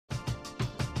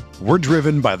We're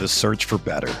driven by the search for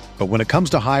better. But when it comes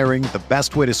to hiring, the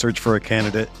best way to search for a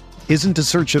candidate isn't to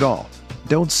search at all.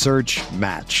 Don't search,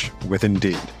 match with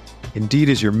Indeed. Indeed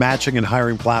is your matching and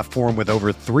hiring platform with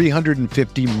over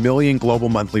 350 million global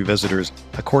monthly visitors,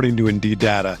 according to Indeed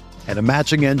data, and a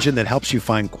matching engine that helps you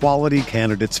find quality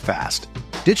candidates fast.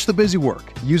 Ditch the busy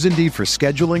work. Use Indeed for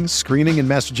scheduling, screening, and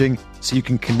messaging so you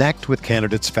can connect with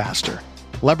candidates faster.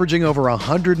 Leveraging over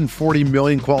 140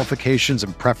 million qualifications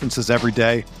and preferences every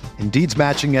day, Indeed's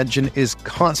matching engine is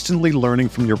constantly learning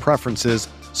from your preferences,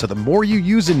 so the more you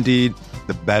use Indeed,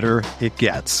 the better it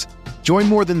gets. Join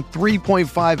more than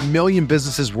 3.5 million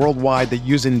businesses worldwide that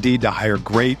use Indeed to hire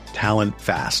great talent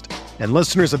fast. And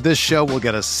listeners of this show will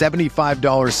get a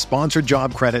 $75 sponsored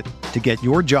job credit to get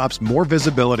your jobs more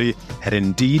visibility at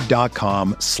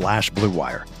Indeed.com/Blue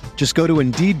Wire. Just go to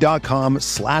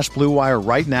Indeed.com/Blue Wire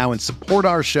right now and support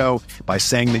our show by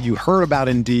saying that you heard about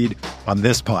Indeed on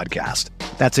this podcast.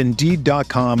 That's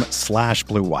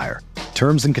Indeed.com/Blue Wire.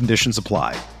 Terms and conditions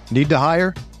apply. Need to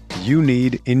hire? You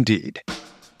need Indeed.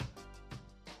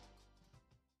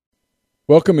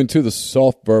 Welcome into the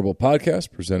Soft Verbal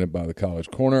Podcast presented by the College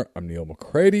Corner. I'm Neil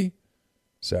McCready.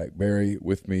 Zach Berry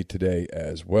with me today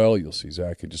as well. You'll see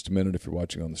Zach in just a minute if you're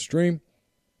watching on the stream.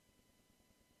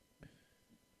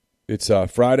 It's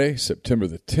Friday, September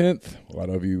the 10th. A lot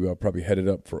of you probably headed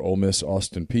up for Ole Miss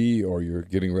Austin Peay, or you're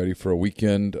getting ready for a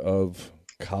weekend of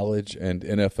college and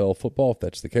NFL football. If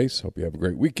that's the case, hope you have a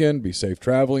great weekend. Be safe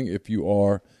traveling. If you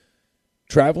are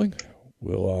traveling,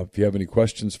 if you have any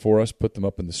questions for us, put them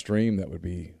up in the stream. That would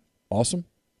be awesome,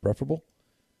 preferable.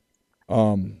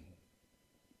 Before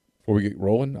we get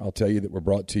rolling, I'll tell you that we're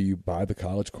brought to you by the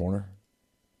College Corner.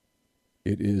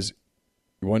 It is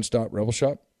your one-stop Rebel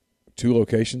Shop, 2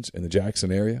 locations in the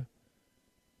Jackson area.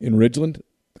 In Ridgeland,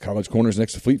 the College Corner is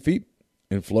next to Fleet Feet.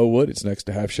 In Flowwood, it's next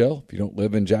to Half Shell. If you don't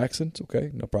live in Jackson, it's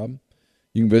okay, no problem.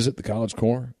 You can visit the College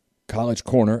Corner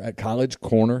at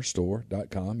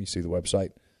collegecornerstore.com. You see the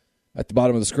website at the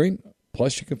bottom of the screen.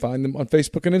 Plus, you can find them on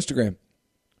Facebook and Instagram.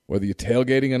 Whether you're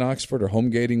tailgating in Oxford or home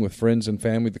gating with friends and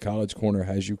family, the College Corner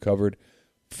has you covered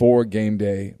for game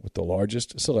day with the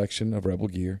largest selection of Rebel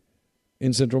gear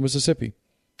in Central Mississippi.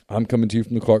 I'm coming to you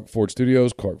from the Clark Ford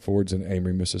Studios. Clark Ford's in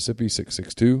Amory, Mississippi,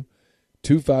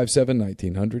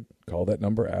 662-257-1900. Call that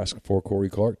number. Ask for Corey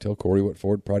Clark. Tell Corey what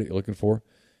Ford product you're looking for.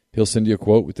 He'll send you a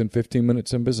quote within 15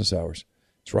 minutes in business hours.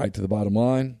 It's right to the bottom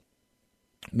line.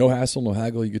 No hassle, no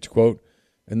haggle. You get your quote,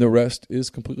 and the rest is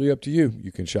completely up to you.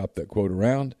 You can shop that quote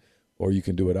around, or you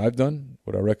can do what I've done,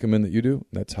 what I recommend that you do.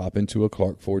 That's hop into a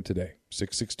Clark Ford today.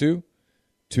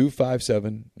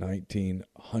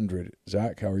 662-257-1900.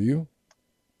 Zach, how are you?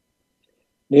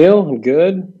 Neil, I'm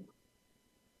good.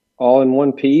 All in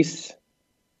one piece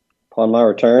upon my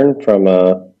return from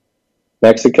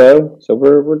Mexico. So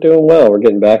we're doing well. We're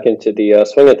getting back into the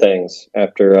swing of things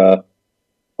after a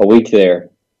week there.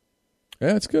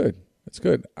 Yeah, it's good. It's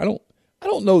good. I don't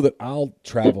know that I'll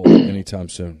travel anytime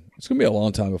soon. It's going to be a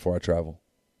long time before I travel.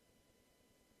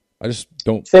 I just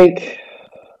don't think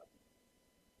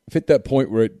I've hit that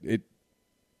point where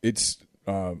it's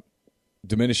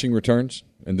diminishing returns,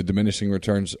 and the diminishing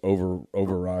returns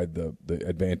override the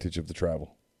advantage of the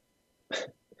travel.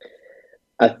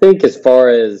 I think as far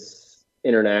as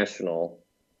international,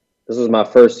 this was my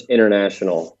first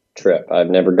international trip.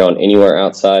 I've never gone anywhere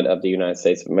outside of the United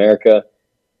States of America.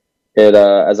 It,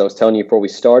 as I was telling you before we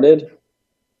started,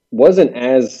 wasn't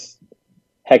as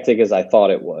hectic as I thought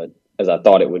it would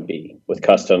be with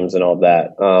customs and all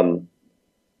that.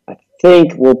 I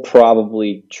think we'll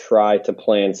probably try to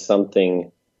plan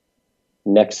something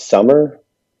next summer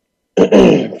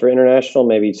for international,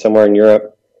 maybe somewhere in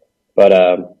Europe. But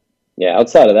yeah,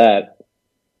 outside of that,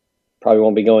 probably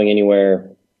won't be going anywhere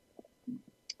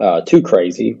too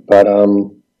crazy. But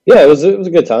yeah, it was a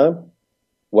good time.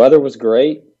 Weather was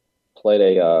great.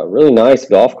 Played a really nice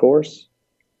golf course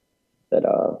that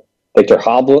Victor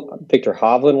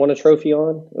Hovland won a trophy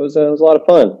on. It was a lot of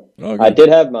fun. Oh, I did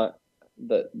have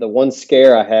the one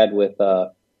scare I had with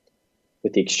the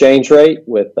exchange rate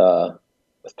with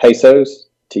pesos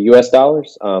to US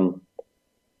dollars. We're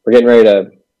getting ready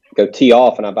to go tee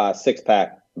off, and I buy a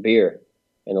 6-pack of beer,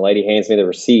 and the lady hands me the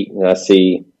receipt, and I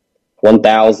see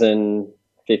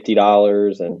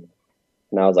 $1,050, and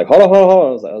I was like, hold on.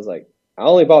 I was like, I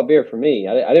only bought beer for me.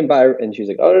 I didn't buy. And she was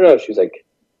like, oh no. She was like,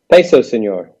 peso,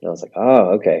 senor. And I was like,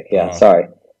 oh, okay, yeah, sorry.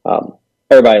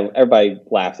 Everybody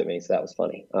laughed at me, so that was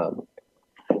funny.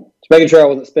 Just making sure I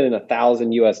wasn't spending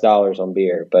 $1,000 US on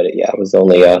beer, but it was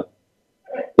only it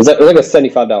was like a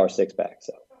 $75 6-pack.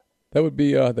 So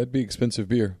that'd be expensive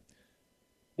beer.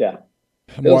 Yeah.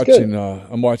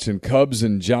 I'm watching Cubs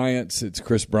and Giants. It's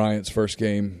Chris Bryant's first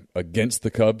game against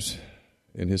the Cubs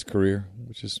in his career,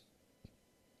 which is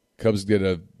Cubs did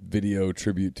a video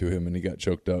tribute to him, and he got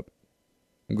choked up.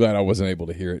 I'm glad I wasn't able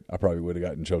to hear it. I probably would have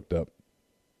gotten choked up.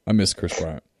 I miss Chris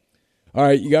Bryant. All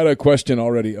right, you got a question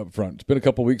already up front. It's been a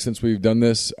couple weeks since we've done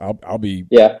this. I'll be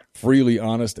freely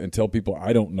honest and tell people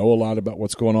I don't know a lot about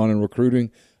what's going on in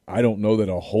recruiting. I don't know that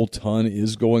a whole ton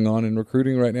is going on in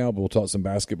recruiting right now, but we'll talk some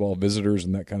basketball visitors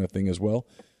and that kind of thing as well.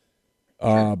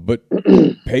 But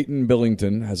Peyton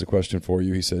Billington has a question for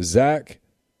you. He says, Zach,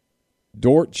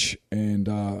 Dortch,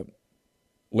 and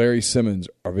Larry Simmons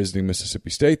are visiting Mississippi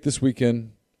State this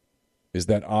weekend. Is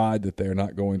that odd that they're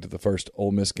not going to the first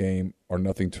Ole Miss game or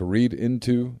nothing to read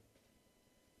into?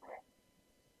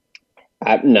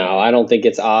 No, I don't think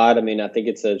it's odd. I mean, I think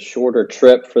it's a shorter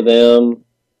trip for them.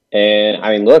 And,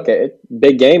 I mean, look,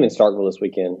 big game in Starkville this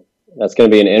weekend. That's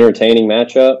going to be an entertaining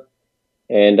matchup.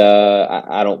 And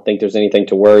I don't think there's anything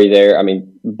to worry there. I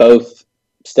mean, both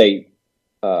state,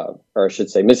 or I should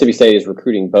say Mississippi State is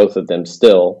recruiting both of them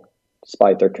still,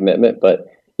 despite their commitment. But,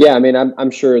 yeah, I mean,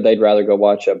 I'm sure they'd rather go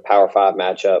watch a Power 5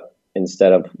 matchup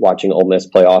instead of watching Ole Miss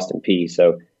play Austin Peay.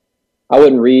 So I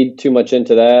wouldn't read too much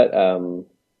into that.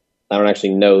 I don't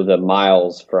actually know the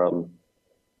miles from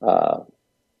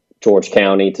George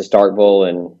County to Starkville,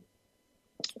 and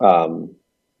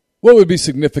well, it would be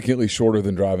significantly shorter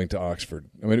than driving to Oxford.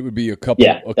 I mean, it would be all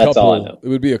I know. It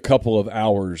would be a couple of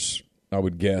hours, I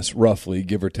would guess, roughly,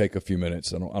 give or take a few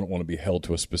minutes. I don't want to be held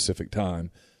to a specific time,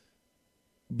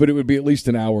 but it would be at least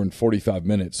an hour and 45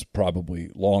 minutes, probably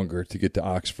longer, to get to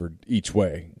Oxford each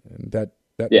way, and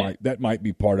that might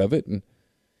be part of it. And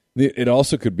it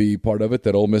also could be part of it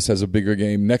that Ole Miss has a bigger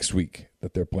game next week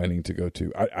that they're planning to go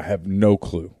to. I have no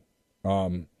clue.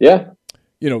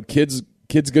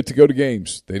 Kids get to go to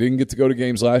games. They didn't get to go to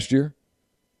games last year,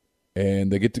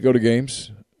 and they get to go to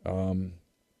games. And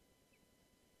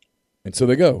so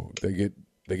they go. They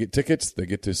get tickets. They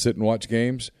get to sit and watch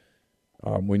games.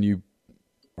 When you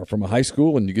are from a high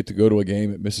school and you get to go to a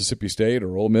game at Mississippi State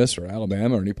or Ole Miss or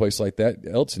Alabama or any place like that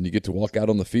else, and you get to walk out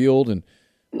on the field and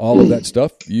all of that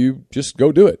stuff, you just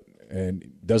go do it. And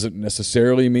it doesn't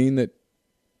necessarily mean that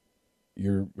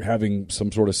you're having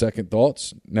some sort of second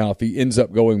thoughts. Now, if he ends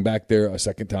up going back there a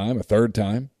second time, a third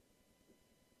time,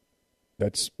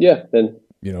 then you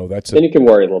can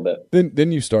worry a little bit.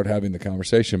 Then you start having the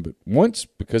conversation. But once,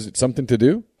 because it's something to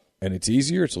do and it's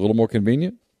easier, it's a little more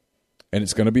convenient, and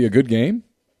it's going to be a good game,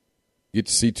 you get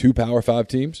to see two Power 5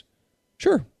 teams.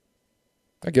 Sure,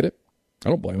 I get it. I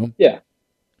don't blame them. Yeah.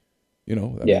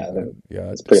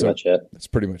 That's pretty much it. That's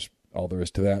pretty much all there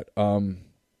is to that.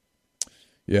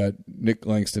 Nick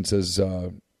Langston says,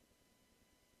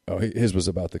 his was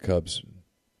about the Cubs.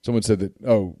 Someone said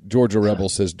that, Georgia Rebel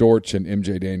says Dortch and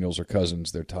MJ Daniels are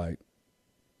cousins. They're tight.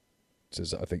 It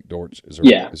says, I think Dortch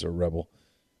is a Rebel.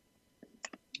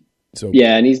 So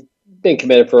and he's been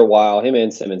committed for a while. Him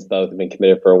and Simmons both have been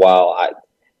committed for a while.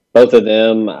 Both of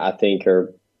them, I think,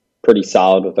 are pretty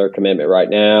solid with their commitment right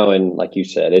now. And like you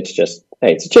said, it's just,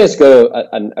 it's a chance to go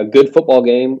to a good football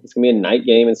game. It's going to be a night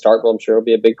game in Starkville. I'm sure it'll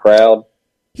be a big crowd.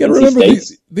 You got to remember,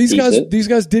 these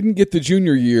guys didn't get the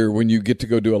junior year when you get to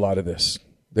go do a lot of this.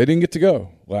 They didn't get to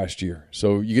go last year.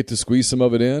 So you get to squeeze some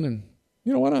of it in, and,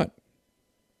 why not?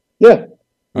 Yeah.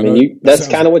 I mean, that's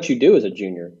kind of what you do as a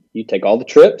junior. You take all the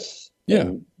trips.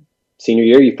 Yeah. Senior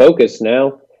year, you focus.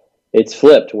 Now it's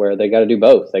flipped where they got to do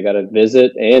both. They got to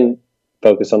visit and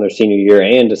focus on their senior year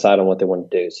and decide on what they want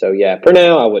to do. So, for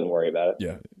now, I wouldn't worry about it.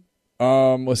 Yeah.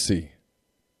 Let's see.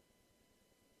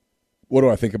 What do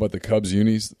I think about the Cubs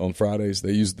unis on Fridays?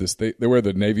 They use this. They wear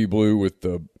the navy blue with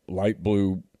the light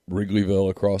blue Wrigleyville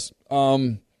across.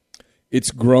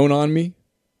 It's grown on me.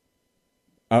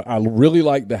 I really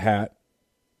like the hat.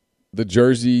 The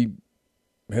jersey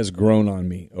has grown on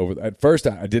me at first.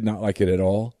 I did not like it at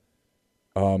all.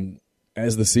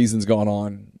 As the season's gone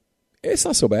on, it's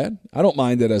not so bad. I don't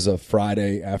mind it as a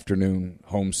Friday afternoon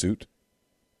home suit.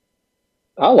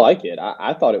 I like it.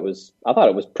 I thought it was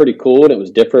pretty cool, and it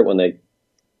was different when they,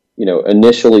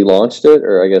 initially launched it,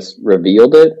 or I guess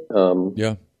revealed it.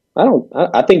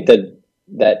 I think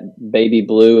that baby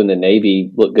blue and the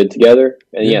navy look good together,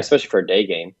 and especially for a day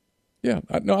game. Yeah,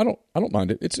 I don't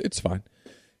mind it. It's fine.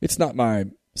 It's not my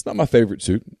favorite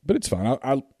suit, but it's fine.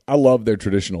 I love their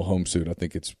traditional home suit. I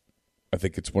think it's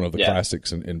one of the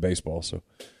classics in baseball. So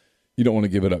you don't want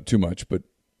to give it up too much, but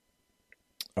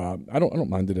I don't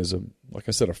mind it as like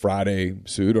I said, a Friday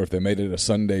suit, or if they made it a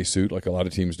Sunday suit, like a lot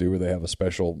of teams do, where they have a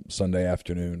special Sunday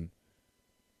afternoon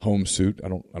home suit. I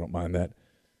don't mind that.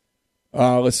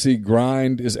 Let's see.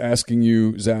 Grind is asking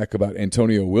you, Zach, about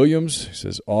Antonio Williams. He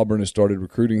says Auburn has started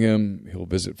recruiting him. He'll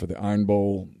visit for the Iron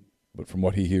Bowl, but from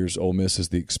what he hears, Ole Miss is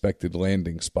the expected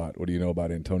landing spot. What do you know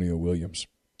about Antonio Williams?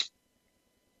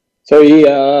 So he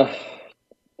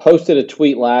posted a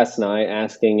tweet last night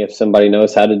asking if somebody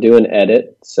knows how to do an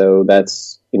edit. So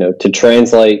that's, to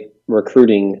translate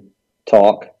recruiting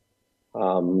talk.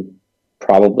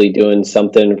 Probably doing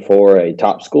something for a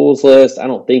top schools list. I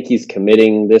don't think he's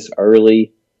committing this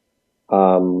early.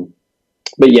 But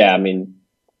yeah,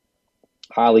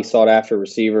 highly sought after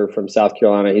receiver from South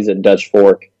Carolina. He's at Dutch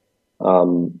Fork.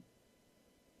 Murphy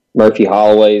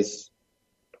Holloway's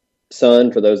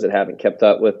son, for those that haven't kept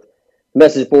up with the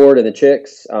message board and the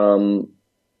chicks.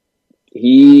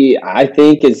 He, I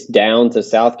think, is down to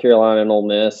South Carolina and Ole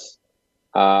Miss.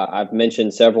 I've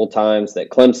mentioned several times that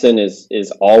Clemson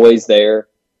is always there.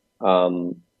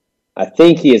 I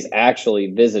think he is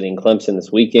actually visiting Clemson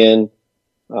this weekend.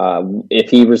 If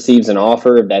he receives an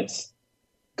offer, that's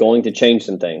going to change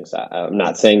some things. I'm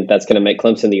not saying that's going to make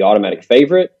Clemson the automatic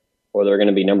favorite or they're going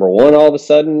to be number one all of a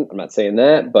sudden. I'm not saying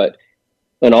that, but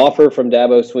an offer from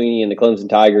Dabo Swinney and the Clemson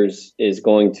Tigers is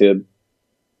going to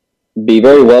be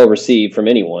very well received from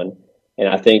anyone. And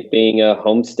I think being a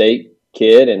home state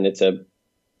kid and it's a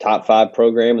top 5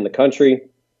 program in the country.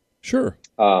 Sure.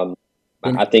 I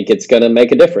think it's going to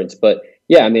make a difference. But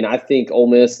yeah, I think Ole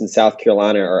Miss and South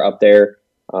Carolina are up there.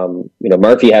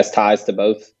 Murphy has ties to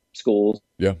both schools.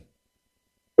 Yeah.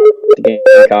 The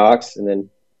Gamecocks, and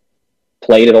then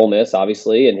played at Ole Miss,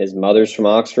 obviously, and his mother's from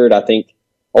Oxford. I think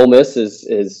Ole Miss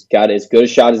is got as good a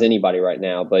shot as anybody right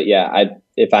now. But yeah,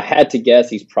 if I had to guess,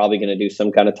 he's probably going to do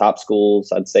some kind of top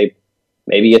schools. I'd say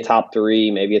maybe a top 3,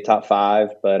 maybe a top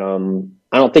 5, but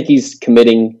I don't think he's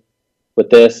committing with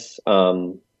this.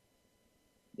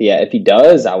 Yeah, if he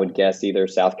does, I would guess either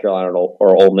South Carolina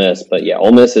or Ole Miss. But yeah,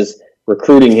 Ole Miss is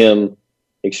recruiting him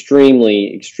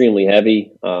extremely, extremely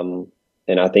heavy. And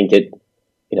I think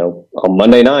on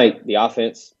Monday night, the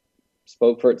offense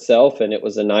spoke for itself, and it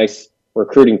was a nice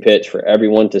recruiting pitch for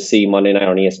everyone to see Monday night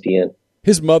on ESPN.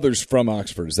 His mother's from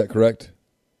Oxford, is that correct?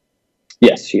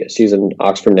 Yes, she's an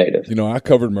Oxford native. I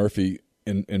covered Murphy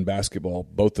in basketball,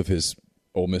 both of his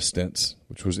Ole Miss stints,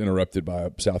 which was interrupted by a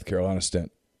South Carolina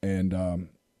stint. And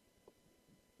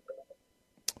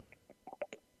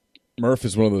Murph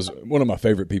is one of my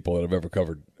favorite people that I've ever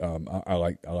covered. I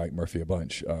like Murphy a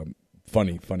bunch.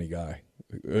 Funny guy.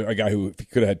 A guy who, if he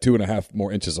could have had 2.5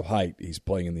 more inches of height, he's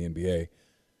playing in the NBA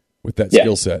with that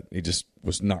skill set. He just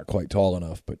was not quite tall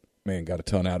enough, but man, got a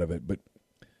ton out of it. But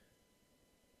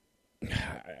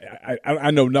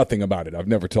I know nothing about it. I've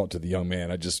never talked to the young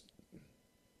man.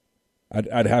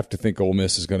 I'd have to think Ole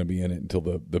Miss is going to be in it until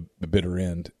the bitter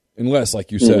end. Unless,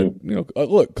 like you said,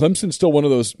 look, Clemson's still one of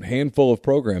those handful of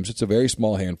programs. It's a very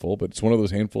small handful, but it's one of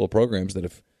those handful of programs that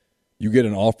if you get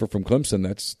an offer from Clemson,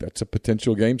 that's a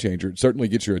potential game changer. It certainly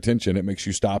gets your attention. It makes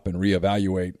you stop and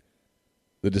reevaluate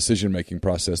the decision-making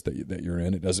process that you're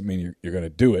in. It doesn't mean you're going to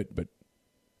do it, but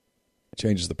it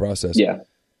changes the process. Yeah.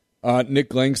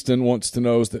 Nick Langston wants to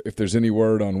know if there's any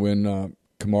word on when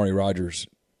Kamari Rogers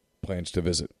plans to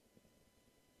visit.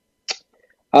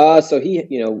 So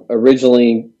he,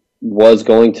 originally was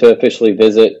going to officially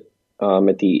visit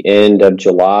at the end of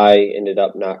July, ended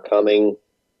up not coming.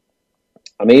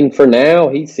 For now,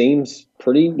 he seems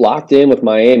pretty locked in with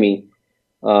Miami.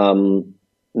 Now,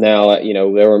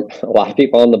 there were a lot of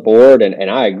people on the board, and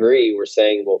I agree. We're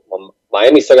saying, well,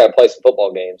 Miami still got to play some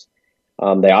football games.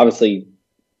 They obviously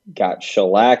got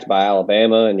shellacked by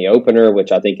Alabama in the opener,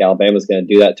 which I think Alabama's going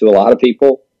to do that to a lot of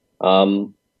people.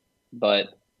 But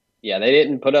yeah, they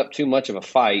didn't put up too much of a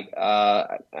fight.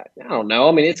 I don't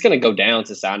know. It's going to go down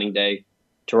to signing day.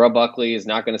 Terrell Buckley is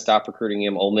not going to stop recruiting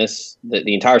him. Ole Miss,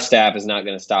 the entire staff is not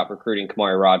going to stop recruiting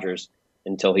Kamari Rogers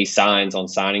until he signs on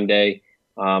signing day.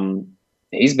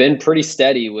 He's been pretty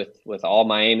steady with all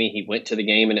Miami. He went to the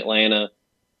game in Atlanta.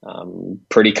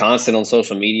 Pretty constant on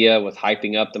social media with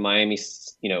hyping up the Miami,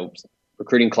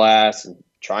 recruiting class and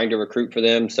trying to recruit for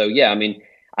them. So yeah,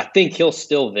 I think he'll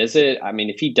still visit.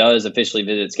 If he does officially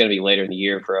visit, it's going to be later in the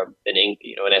year for an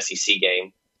SEC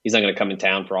game. He's not going to come in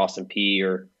town for Austin Peay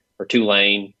or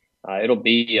Tulane. It'll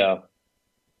be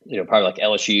probably like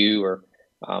LSU or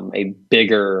a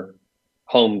bigger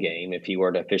home game if he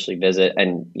were to officially visit.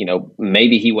 And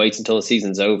maybe he waits until the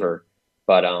season's over.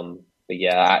 But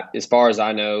yeah, as far as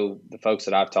I know, the folks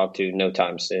that I've talked to, no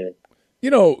time soon.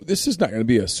 This is not going to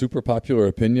be a super popular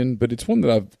opinion, but it's one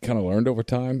that I've kind of learned over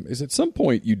time, is at some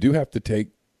point you do have to take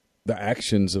the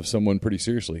actions of someone pretty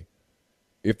seriously.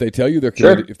 If they tell you they're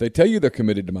committed, If they tell you they're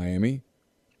committed to Miami,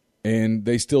 and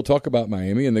they still talk about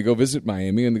Miami, and they go visit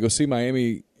Miami, and they go see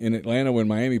Miami in Atlanta when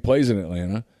Miami plays in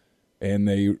Atlanta, and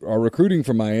they are recruiting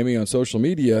from Miami on social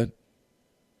media.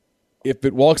 If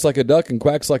it walks like a duck and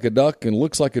quacks like a duck and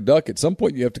looks like a duck, at some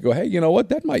point you have to go, hey, you know what?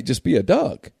 That might just be a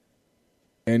duck.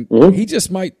 And he just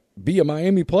might be a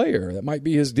Miami player. That might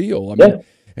be his deal. I mean,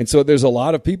 and so there's a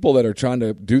lot of people that are trying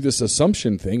to do this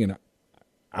assumption thing, and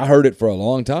I heard it for a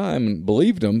long time and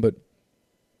believed them, but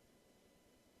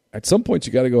at some point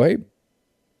you got to go, hey,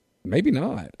 maybe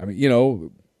not. I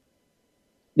mean,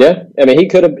 Yeah, I mean, he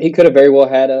could have very well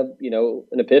had an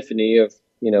epiphany of,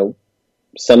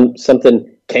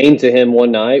 something came to him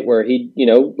one night where he,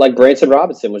 like Branson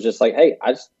Robinson was just like, hey,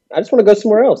 I just want to go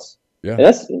somewhere else. Yeah. And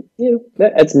that's,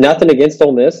 that's nothing against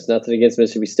Ole Miss. It's nothing against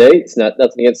Mississippi State. It's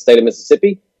nothing against the state of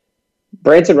Mississippi.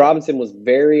 Branson Robinson was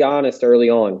very honest early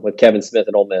on with Kevin Smith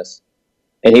at Ole Miss.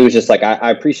 And he was just like, I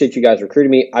appreciate you guys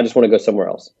recruiting me. I just want to go somewhere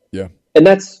else. Yeah. And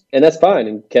that's fine.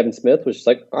 And Kevin Smith was just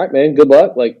like, all right, man, good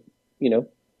luck. Like,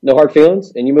 no hard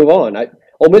feelings, and you move on.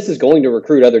 Ole Miss is going to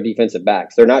recruit other defensive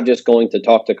backs. They're not just going to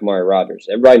talk to Kamari Rogers.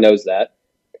 Everybody knows that.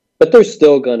 But they're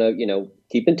still going to,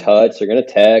 keep in touch. They're going to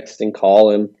text and call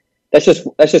him. That's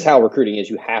just how recruiting is.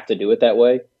 You have to do it that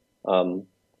way.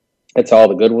 That's how all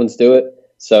the good ones do it.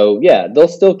 So, yeah, they'll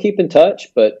still keep in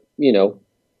touch. But,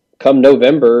 come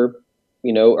November,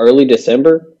 early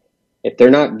December, if they're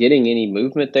not getting any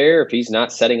movement there, if he's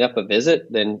not setting up a visit,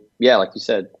 then, yeah, like you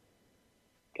said,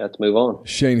 got to move on.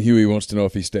 Shane Huey wants to know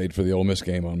if he stayed for the Ole Miss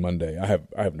game on Monday. I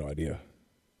have no idea.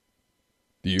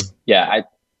 Do you? Yeah,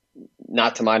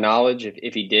 not to my knowledge.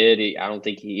 If he did, I don't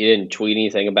think he didn't tweet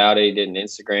anything about it. He didn't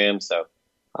Instagram. So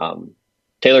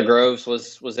Taylor Groves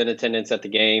was in attendance at the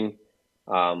game.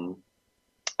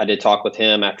 I did talk with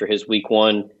him after his week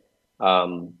 1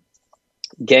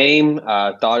 game.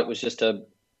 Thought it was just a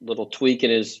little tweak in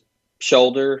his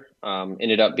shoulder.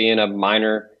 Ended up being a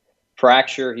minor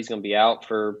fracture. He's going to be out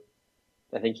for,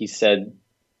 I think he said,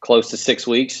 close to 6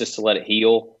 weeks just to let it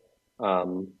heal.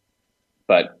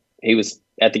 But he was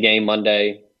at the game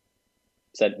Monday,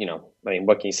 said,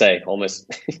 what can you say? Almost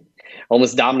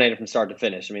dominated from start to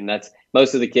finish. I mean, that's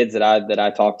most of the kids that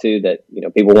I talked to that,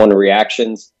 people wanted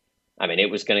reactions. I mean, it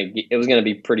was going to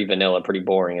be pretty vanilla, pretty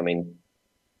boring. I mean,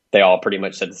 they all pretty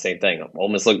much said the same thing. Ole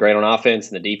Miss looked great on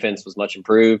offense and the defense was much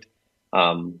improved.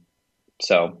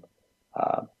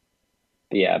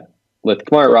 Yeah, with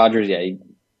Kamari Rogers,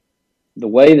 the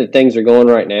way that things are going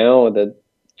right now, the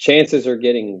chances are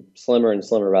getting slimmer and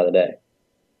slimmer by the day.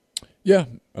 Yeah,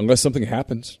 unless something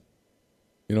happens.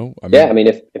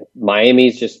 If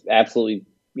Miami's just absolutely,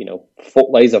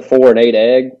 lays a 4 and 8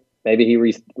 egg, maybe he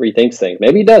rethinks things.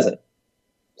 Maybe he doesn't.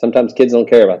 Sometimes kids don't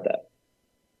care about that.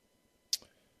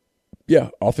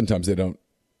 Yeah, oftentimes they don't.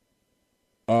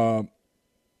 I'll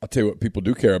tell you what people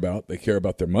do care about. They care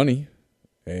about their money.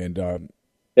 And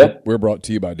we're brought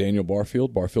to you by Daniel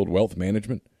Barfield, Barfield Wealth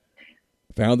Management.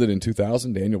 Founded in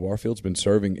 2000, Daniel Barfield's been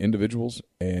serving individuals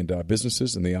and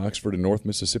businesses in the Oxford and North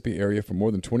Mississippi area for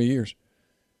more than 20 years.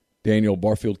 Daniel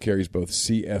Barfield carries both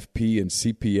CFP and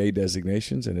CPA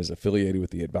designations and is affiliated with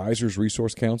the Advisors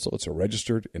Resource Council. It's a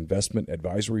registered investment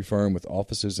advisory firm with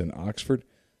offices in Oxford,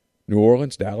 New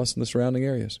Orleans, Dallas, and the surrounding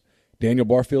areas. Daniel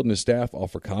Barfield and his staff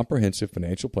offer comprehensive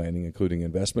financial planning, including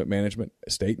investment management,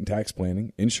 estate and tax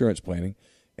planning, insurance planning,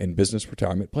 and business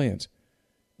retirement plans.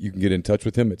 You can get in touch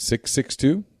with him at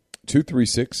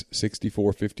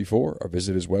 662-236-6454 or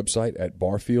visit his website at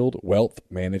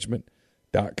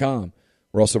barfieldwealthmanagement.com.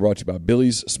 We're also brought to you by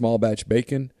Billy's Small Batch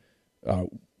Bacon.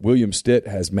 William Stitt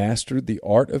has mastered the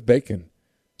art of bacon.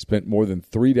 Spent more than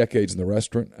 3 decades in the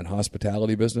restaurant and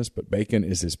hospitality business, but bacon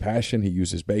is his passion. He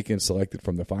uses bacon selected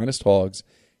from the finest hogs,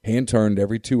 hand-turned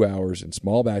every 2 hours in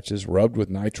small batches, rubbed with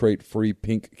nitrate-free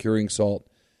pink curing salt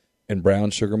and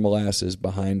brown sugar molasses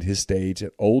behind his stage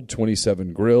at Old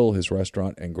 27 Grill, his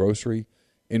restaurant and grocery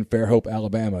in Fairhope,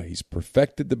 Alabama. He's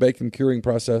perfected the bacon curing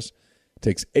process. It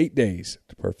takes 8 days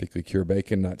to perfectly cure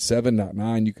bacon, not 7, not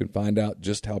 9. You can find out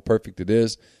just how perfect it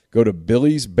is. Go to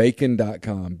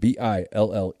billesbacon.com,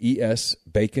 BILLES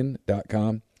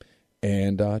bacon.com,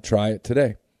 and try it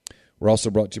today. We're also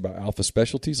brought to you by Alpha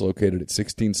Specialties, located at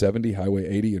 1670 Highway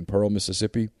 80 in Pearl,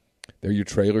 Mississippi. They're your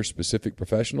trailer-specific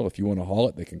professional. If you want to haul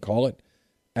it, they can call it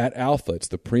at Alpha. It's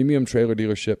the premium trailer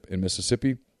dealership in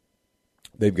Mississippi.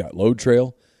 They've got Load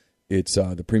Trail. It's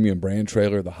the premium brand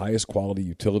trailer, the highest quality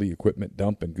utility equipment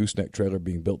dump and gooseneck trailer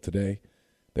being built today.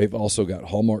 They've also got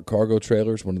Hallmark cargo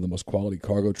trailers, one of the most quality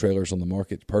cargo trailers on the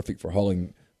market, perfect for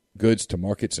hauling goods to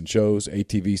markets and shows,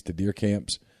 ATVs to deer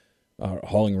camps,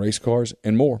 hauling race cars,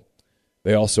 and more.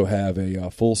 They also have a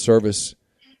full-service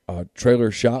trailer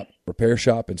shop, repair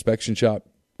shop, inspection shop,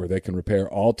 where they can repair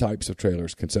all types of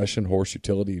trailers, concession, horse,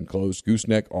 utility, enclosed,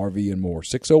 gooseneck, RV, and more.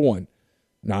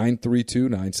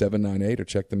 601-932-9798 or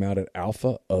check them out at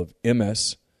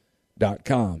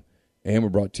alphaofms.com. And we're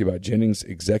brought to you by Jennings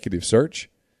Executive Search.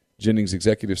 Jennings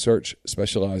Executive Search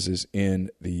specializes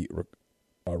in the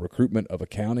recruitment of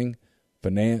accounting,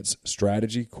 finance,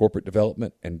 strategy, corporate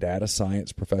development, and data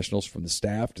science professionals from the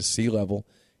staff to C-level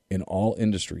in all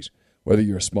industries. Whether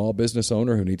you're a small business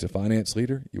owner who needs a finance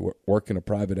leader, you work in a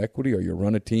private equity, or you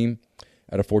run a team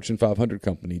at a Fortune 500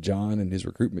 company, John and his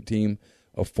recruitment team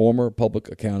of former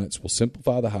public accountants will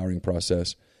simplify the hiring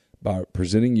process by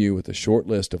presenting you with a short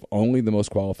list of only the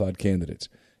most qualified candidates.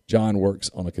 John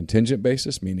works on a contingent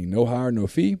basis, meaning no hire, no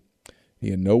fee.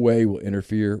 He in no way will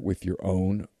interfere with your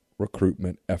own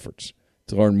recruitment efforts.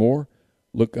 To learn more,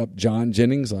 look up John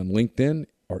Jennings on LinkedIn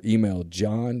or email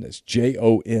John, that's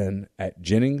Jon, at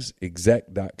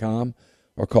JenningsExec.com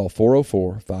or call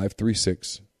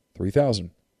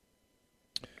 404-536-3000.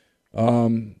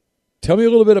 Tell me a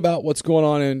little bit about what's going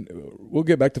on we'll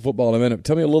get back to football in a minute.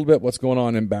 Tell me a little bit what's going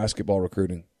on in basketball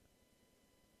recruiting.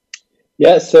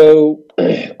 Yeah, so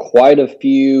quite a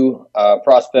few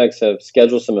prospects have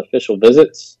scheduled some official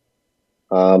visits.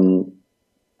 The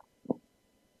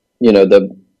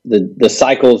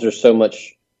cycles are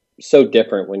so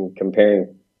different when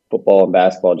comparing football and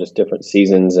basketball, just different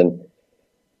seasons, and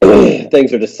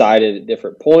things are decided at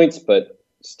different points, but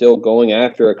still going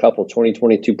after a couple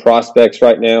 2022 prospects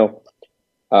right now.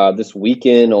 This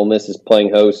weekend, Ole Miss is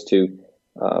playing host to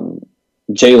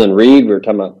Jalen Reed. We were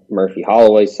talking about Murphy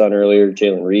Holloway's son earlier.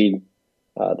 Jalen Reed,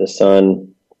 the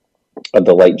son of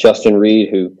the late Justin Reed,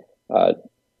 who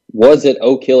was at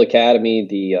Oak Hill Academy,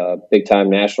 the big-time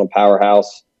national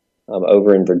powerhouse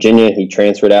over in Virginia. He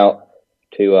transferred out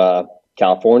to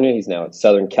California. He's now at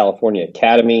Southern California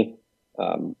Academy.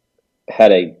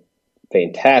 Had a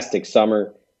fantastic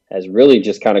summer. Has really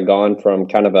just kind of gone from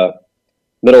kind of a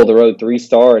middle-of-the-road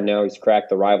 3-star, and now he's cracked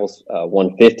the Rivals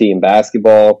 150 in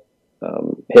basketball.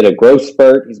 Hit a growth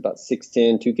spurt. He's about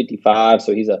 6'10", 255,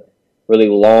 so he's a really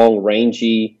long,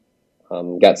 rangy,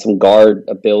 got some guard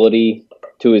ability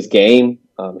to his game.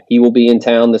 He will be in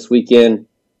town this weekend.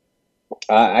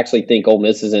 I actually think Ole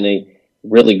Miss is in a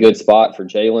really good spot for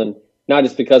Jalen, not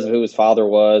just because of who his father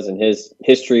was and his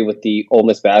history with the Ole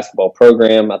Miss basketball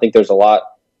program. I think there's a lot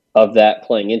of that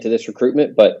playing into this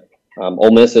recruitment, but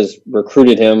Ole Miss has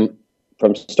recruited him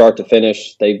from start to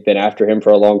finish. They've been after him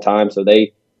for a long time, so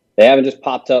they haven't just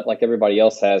popped up like everybody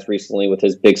else has recently with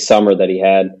his big summer that he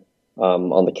had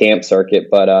on the camp circuit.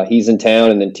 But he's in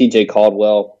town, and then TJ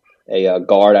Caldwell, a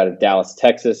guard out of Dallas,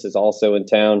 Texas, is also in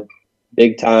town.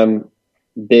 Big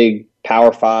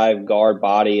Power 5 guard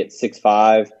body at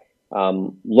 6'5".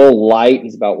 Little light.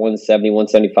 He's about 170,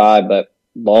 175, but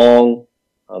long.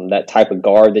 That type of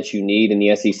guard that you need in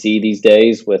the SEC these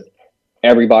days, with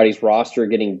everybody's roster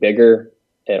getting bigger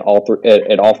at all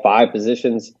 5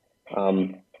 positions.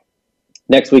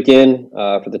 Next weekend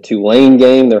for the Tulane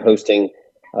game, they're hosting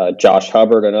Josh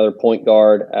Hubbard, another point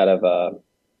guard out of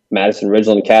Madison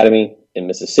Ridgeland Academy in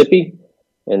Mississippi,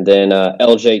 and then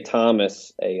LJ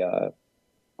Thomas, a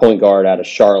point guard out of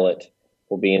Charlotte,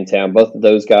 will be in town. Both of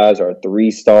those guys are 3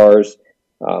 stars.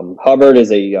 Hubbard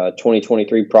is a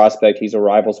 2023 prospect. He's a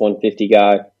Rivals 150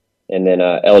 guy. And then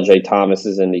LJ Thomas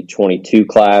is in the 22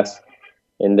 class.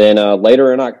 And then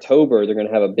later in October, they're going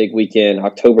to have a big weekend,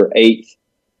 October 8th.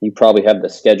 You probably have the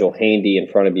schedule handy in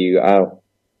front of you. I don't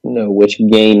know which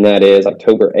game that is,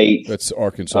 October 8th. That's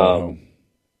Arkansas.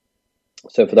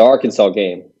 So for the Arkansas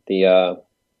game, the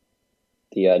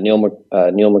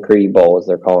Neil McCready Bowl, as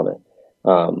they're calling it.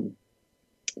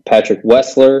 Patrick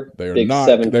Wessler, they are big not.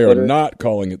 7-footer. They are not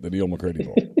calling it the Neil McCready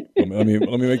Bowl. let me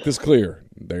make this clear.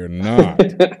 They are not.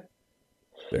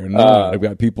 They're not. I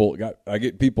get people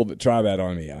that try that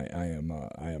on me.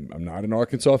 I'm not an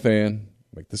Arkansas fan.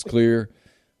 Make this clear.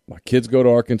 My kids go to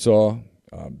Arkansas.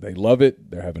 They love it.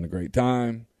 They're having a great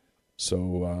time.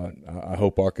 So I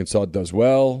hope Arkansas does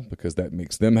well because that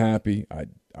makes them happy.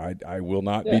 I will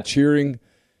not be cheering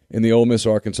in the Ole Miss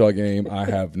Arkansas game. I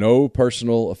have no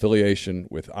personal affiliation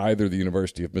with either the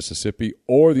University of Mississippi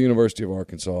or the University of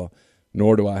Arkansas,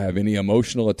 nor do I have any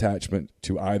emotional attachment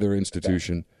to either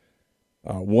institution.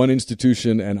 One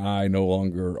institution and I no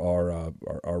longer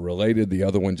are related. The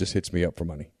other one just hits me up for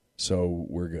money. So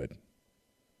we're good.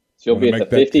 So you'll be at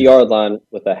the 50-yard line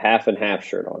with a half-and-half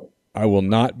shirt on. I will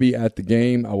not be at the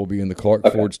game. I will be in the Clark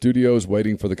Ford Studios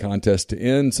waiting for the contest to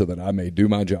end so that I may do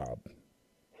my job.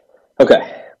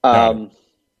 Okay. All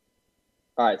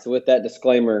right, so with that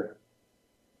disclaimer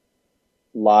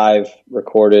live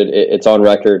recorded, it's on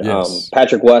record. Yes.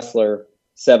 Patrick Wessler,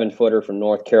 7-footer from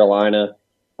North Carolina.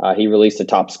 He released a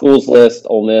top schools list.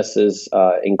 Ole Miss is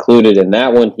included in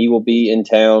that one. He will be in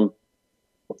town.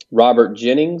 Robert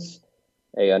Jennings,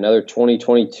 another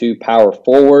 2022 power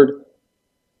forward.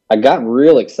 I got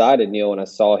real excited, Neil, when I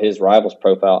saw his rivals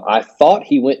profile. I thought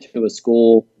he went to a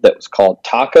school that was called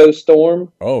Taco Storm.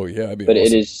 Oh yeah, that'd be but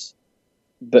awesome. it is,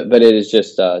 but it is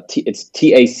just it's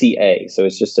TACA, so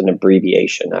it's just an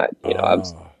abbreviation. I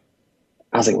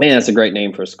was like, man, that's a great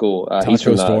name for a school. He's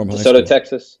from DeSoto,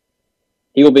 Texas.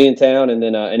 He will be in town, and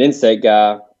then an in-state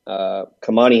guy,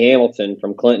 Kamani Hamilton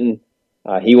from Clinton.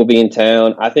 He will be in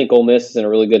town. I think Ole Miss is in a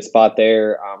really good spot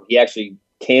there. He actually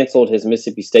canceled his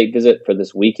Mississippi State visit for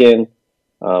this weekend.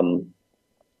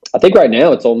 I think right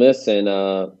now it's Ole Miss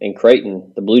and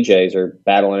Creighton. The Blue Jays are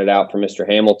battling it out for Mr.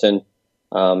 Hamilton.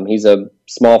 He's a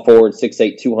small forward,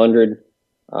 6'8", 200.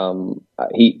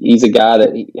 He's a guy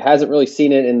that he hasn't really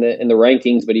seen it in the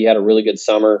rankings, but he had a really good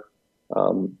summer.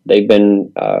 They've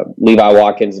been Levi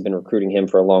Watkins has been recruiting him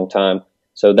for a long time.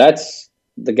 So that's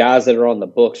the guys that are on the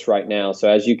books right now. So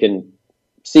as you can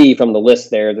see from the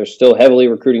list there, they're still heavily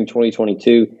recruiting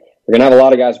 2022. They're going to have a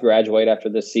lot of guys graduate after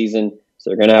this season, so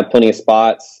they're going to have plenty of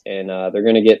spots, and they're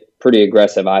going to get pretty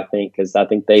aggressive, I think, because I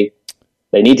think they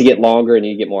need to get longer and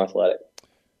need to get more athletic.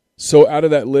 So out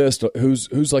of that list,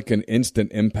 who's like an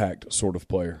instant impact sort of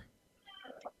player?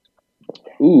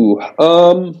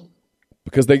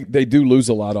 Because they do lose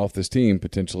a lot off this team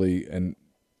potentially, and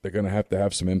they're going to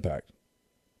have some impact.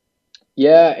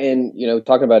 Yeah, and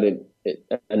talking about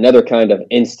another kind of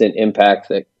instant impact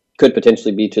that could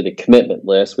potentially be to the commitment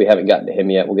list. We haven't gotten to him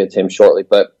yet. We'll get to him shortly.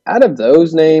 But out of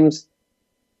those names,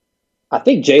 I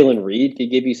think Jalen Reed could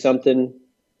give you something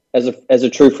as a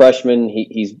true freshman.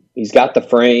 He's got the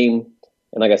frame,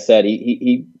 and like I said,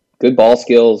 he good ball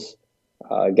skills,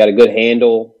 got a good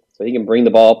handle, so he can bring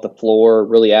the ball up the floor.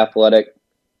 Really athletic,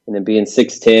 and then being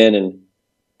 6'10" and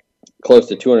close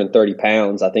to 230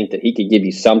 pounds, I think that he could give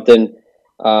you something.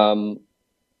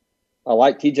 I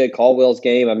like TJ Caldwell's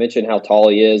game. I mentioned how tall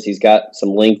he is. He's got some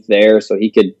length there, so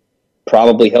he could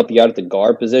probably help you out at the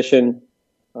guard position.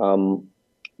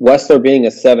 Wessler being a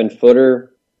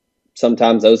 7-footer,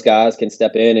 sometimes those guys can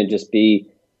step in and just be,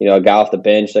 a guy off the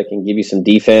bench that can give you some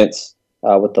defense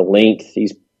with the length.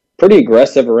 He's pretty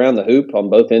aggressive around the hoop on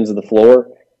both ends of the floor.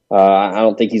 I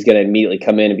don't think he's going to immediately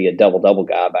come in and be a double-double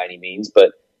guy by any means,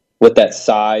 but with that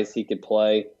size, he could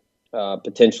play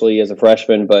potentially as a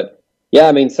freshman. But yeah,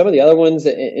 I mean, some of the other ones,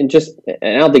 and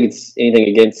I don't think it's anything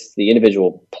against the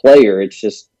individual player. It's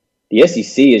just the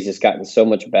SEC has just gotten so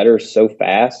much better so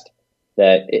fast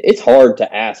that it's hard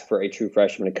to ask for a true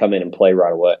freshman to come in and play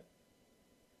right away.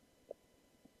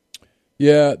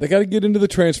 Yeah, they got to get into the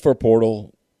transfer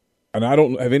portal, and I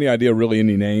don't have any idea really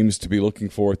any names to be looking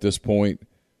for at this point.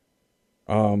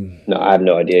 No, I have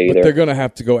no idea either. But they're going to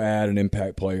have to go add an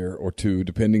impact player or two,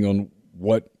 depending on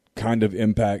what kind of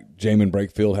impact Jamin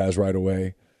Brakefield has right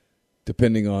away,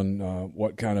 depending on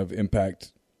what kind of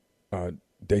impact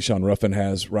Deshaun Ruffin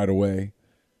has right away.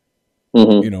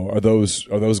 Mm-hmm. Are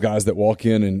those guys that walk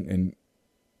in and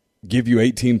give you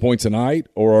 18 points a night,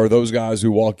 or are those guys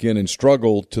who walk in and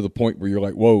struggle to the point where you're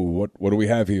like, whoa, what do we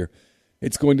have here?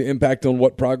 It's going to impact on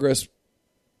what progress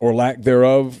or lack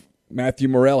thereof Matthew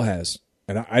Morrell has,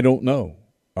 and I don't know.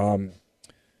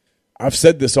 I've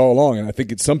said this all along, and I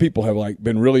think some people have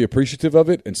been really appreciative of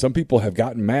it, and some people have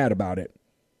gotten mad about it.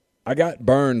 I got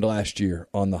burned last year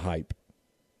on the hype,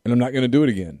 and I'm not going to do it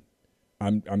again.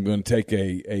 I'm going to take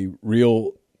a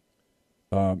real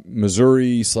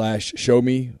Missouri / show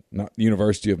me, not the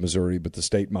University of Missouri, but the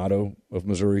state motto of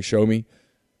Missouri, show me,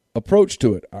 approach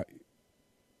to it.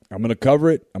 I'm going to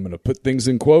cover it. I'm going to put things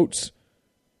in quotes,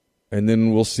 and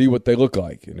then we'll see what they look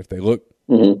like. And if they look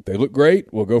they look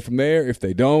great, we'll go from there. If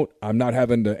they don't, I'm not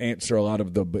having to answer a lot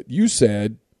of but you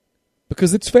said,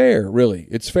 because it's fair, really.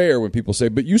 It's fair when people say,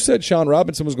 but you said Sean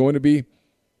Robinson was going to be,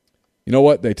 you know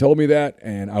what, they told me that,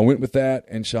 and I went with that,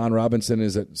 and Sean Robinson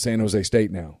is at San Jose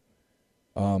State now.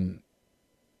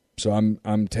 So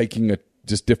I'm taking a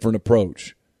just different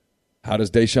approach. How does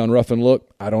Deshaun Ruffin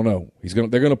look? I don't know. They're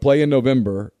going to play in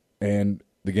November, and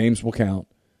the games will count.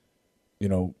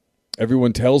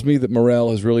 Everyone tells me that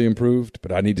Morrell has really improved,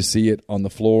 but I need to see it on the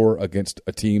floor against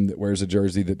a team that wears a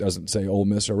jersey that doesn't say Ole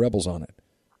Miss or Rebels on it.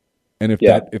 And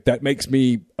if that makes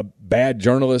me a bad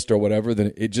journalist or whatever,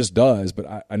 then it just does.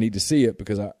 But I need to see it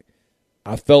because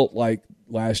I felt like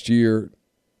last year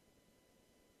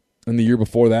and the year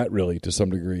before that, really, to some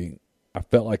degree, I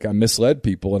felt like I misled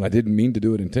people, and I didn't mean to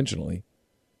do it intentionally.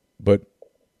 But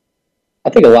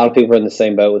I think a lot of people are in the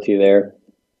same boat with you there.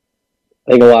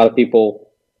 I think a lot of people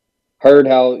heard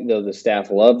how the staff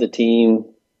loved the team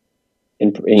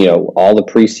in all the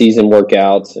preseason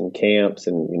workouts and camps,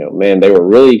 and man, they were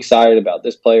really excited about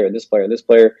this player and this player and this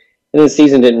player. And the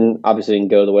season obviously didn't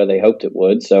go the way they hoped it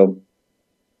would. So,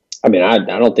 I mean, I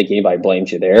don't think anybody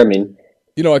blames you there. I mean,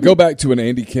 I go back to an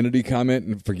Andy Kennedy comment,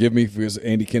 and forgive me because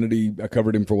Andy Kennedy, I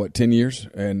covered him for 10 years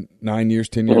and 9 years,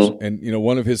 10 years. Mm-hmm. And,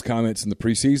 one of his comments in the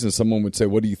preseason, someone would say,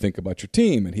 "What do you think about your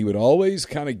team?" And he would always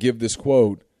kind of give this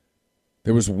quote.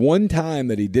 There was one time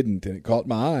that he didn't, and it caught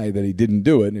my eye that he didn't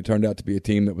do it, and it turned out to be a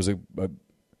team that was a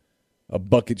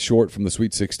bucket short from the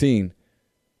Sweet 16.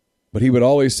 But he would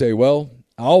always say, "Well,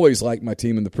 I always like my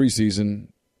team in the preseason,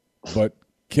 but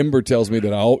Kimber tells me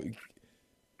I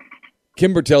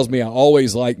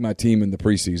always like my team in the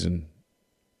preseason."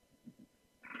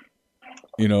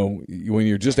 When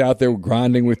you're just out there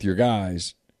grinding with your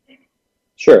guys,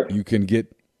 sure, you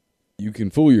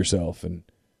can fool yourself, and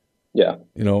yeah,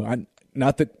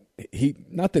 not that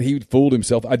he fooled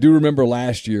himself. I do remember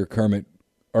last year, Kermit,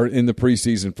 or in the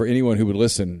preseason, for anyone who would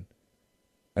listen,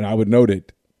 and I would note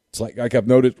it. It's like I've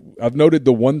noted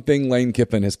the one thing Lane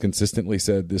Kiffin has consistently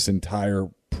said this entire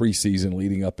preseason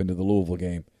leading up into the Louisville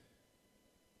game.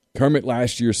 Kermit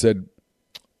last year said,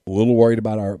 "A little worried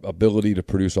about our ability to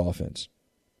produce offense.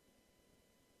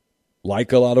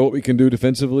 Like a lot of what we can do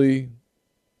defensively,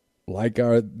 like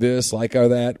our this, like our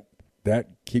that. That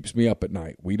keeps me up at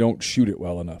night. We don't shoot it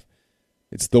well enough."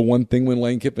 It's the one thing when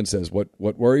Lane Kiffin says, "What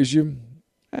worries you?"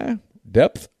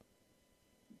 Depth.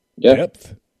 Yeah.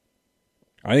 Depth.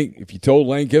 I think if you told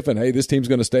Lane Kiffin, "Hey, this team's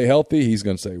going to stay healthy," he's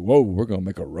going to say, "Whoa, we're going to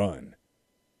make a run."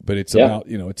 But it's about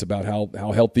it's about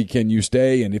how healthy can you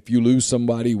stay, and if you lose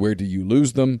somebody, where do you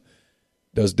lose them?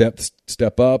 Does depth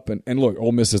step up? And look,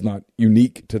 Ole Miss is not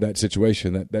unique to that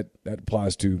situation. That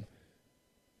applies to,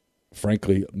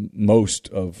 frankly, most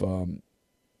of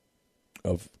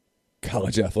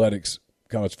college athletics,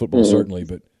 college football certainly.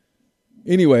 But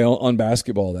anyway, on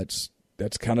basketball, that's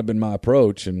kind of been my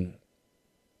approach, and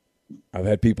I've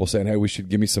had people saying, "Hey, we should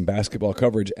give me some basketball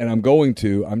coverage," and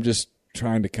I'm just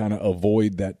trying to kind of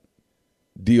avoid that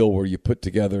deal where you put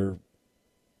together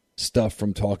stuff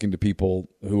from talking to people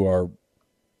who are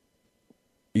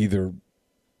either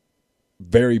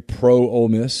very pro Ole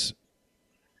Miss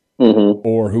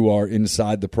or who are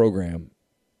inside the program,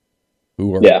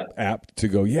 who are apt to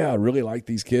go, "Yeah, I really like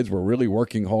these kids. We're really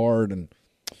working hard." And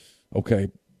okay,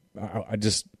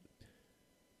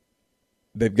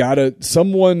 they've got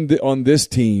someone on this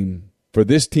team, for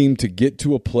this team to get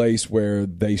to a place where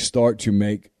they start to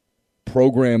make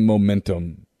program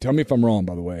momentum. Tell me if I'm wrong,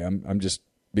 by the way. I'm just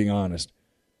being honest.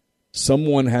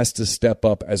 Someone has to step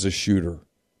up as a shooter.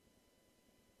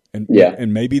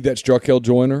 And maybe that's Jarkel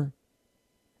Joyner.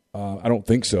 I don't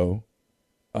think so.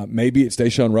 Maybe it's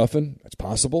Deshaun Ruffin. That's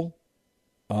possible.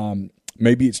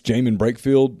 Maybe it's Jamin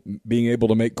Brakefield being able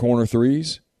to make corner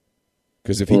threes.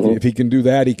 Because if he can do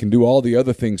that, he can do all the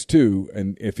other things too.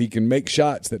 And if he can make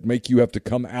shots that make you have to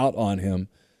come out on him,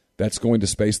 that's going to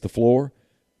space the floor.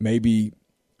 Maybe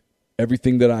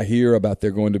everything that I hear about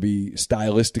they're going to be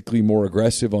stylistically more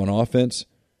aggressive on offense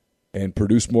and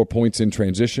produce more points in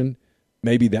transition,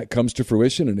 maybe that comes to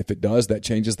fruition. And if it does, that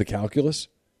changes the calculus.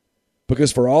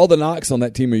 Because for all the knocks on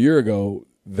that team a year ago,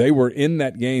 they were in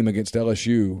that game against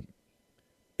LSU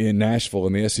in Nashville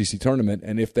in the SEC tournament.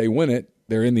 And if they win it,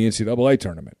 they're in the NCAA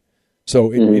tournament.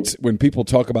 So it's when people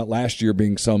talk about last year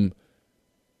being some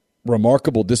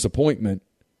remarkable disappointment,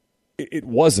 it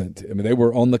wasn't. I mean, they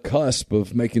were on the cusp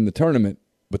of making the tournament,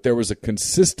 but there was a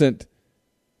consistent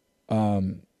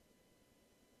thing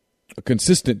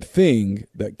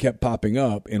that kept popping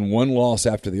up in one loss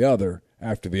after the other,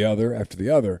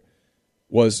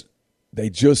 was they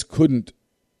just couldn't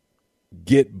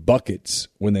get buckets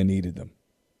when they needed them.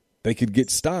 They could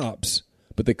get stops,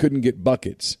 but they couldn't get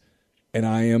buckets. And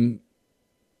I am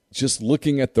just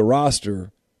looking at the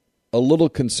roster a little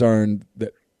concerned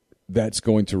that that's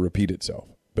going to repeat itself.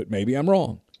 But maybe I'm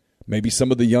wrong. Maybe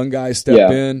some of the young guys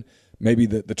step in. Maybe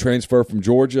the transfer from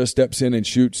Georgia steps in and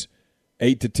shoots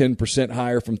 8 to 10%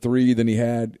 higher from three than he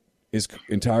had his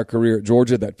entire career at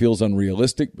Georgia. That feels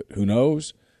unrealistic, but who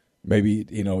knows? Maybe,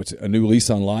 it's a new lease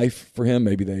on life for him.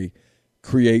 Maybe they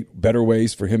create better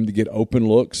ways for him to get open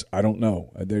looks. I don't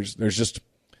know. There's just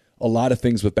a lot of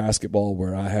things with basketball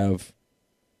where I have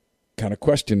kind of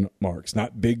question marks,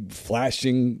 not big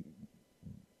flashing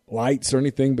lights or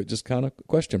anything, but just kind of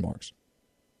question marks.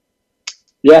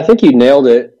 Yeah, I think you nailed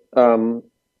it. Kind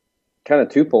of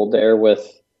twofold there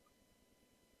with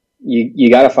you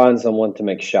got to find someone to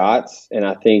make shots. And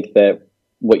I think that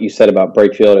what you said about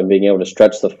Brakefield and being able to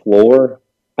stretch the floor,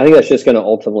 I think that's just going to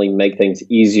ultimately make things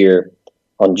easier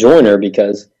on Joyner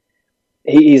because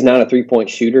he's not a 3-point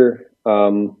shooter.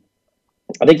 And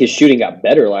I think his shooting got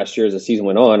better last year as the season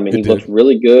went on. I mean, he did. looked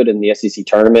really good in the SEC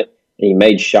tournament, and he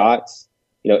made shots.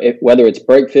 You know, whether it's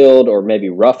Brakefield or maybe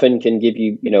Ruffin can give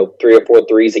you, 3 or 4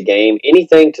 threes a game,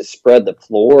 anything to spread the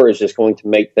floor is just going to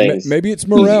make things Maybe it's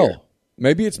Morrell. easier.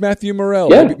 Maybe it's Matthew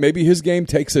Morrell. Yeah. Maybe his game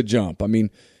takes a jump. I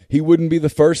mean, he wouldn't be the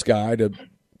first guy to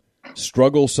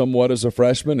struggle somewhat as a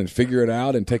freshman and figure it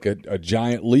out and take a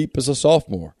giant leap as a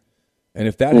sophomore. And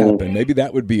if that happened, maybe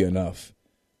that would be enough.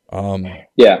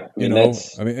 Yeah.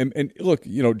 And look,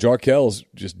 Jarkel's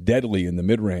just deadly in the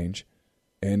mid-range.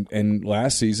 And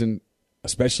last season,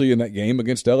 especially in that game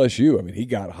against LSU, I mean, he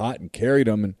got hot and carried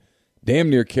him and damn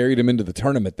near carried him into the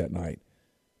tournament that night.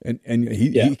 And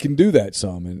he can do that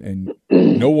some. And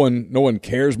no one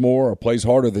cares more or plays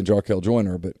harder than Jarkel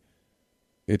Joyner, but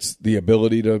it's the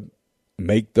ability to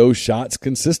make those shots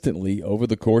consistently over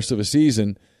the course of a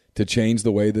season to change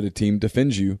the way that a team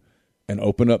defends you and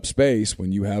open up space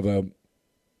when you have a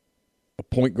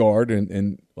point guard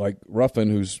and like Ruffin,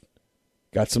 who's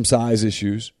got some size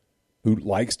issues, who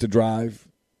likes to drive,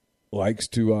 likes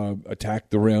to attack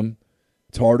the rim.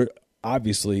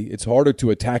 It's harder to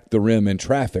attack the rim in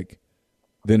traffic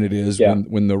than it is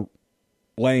when the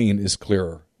lane is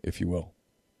clearer, if you will.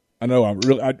 I know I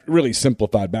really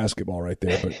simplified basketball right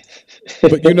there,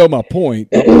 but you know my point.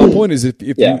 My point is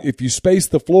if you space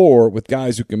the floor with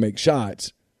guys who can make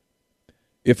shots,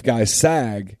 if guys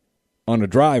sag on a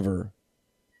driver,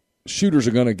 shooters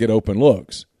are going to get open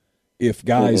looks. If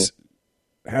guys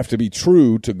have to be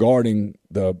true to guarding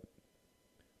the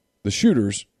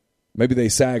shooters, maybe they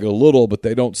sag a little, but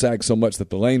they don't sag so much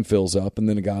that the lane fills up, and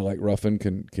then a guy like Ruffin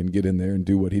can get in there and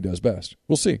do what he does best.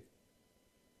 We'll see.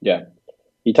 Yeah.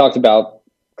 You talked about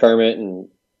Kermit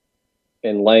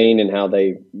and Lane and how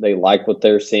they like what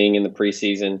they're seeing in the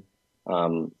preseason.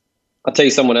 I'll tell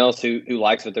you someone else who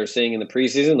likes what they're seeing in the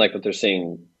preseason, like what they're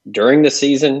seeing during the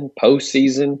season,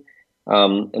 postseason,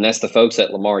 and that's the folks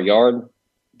at Lamar Yard,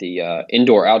 the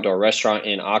indoor-outdoor restaurant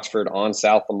in Oxford on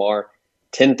South Lamar.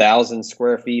 10,000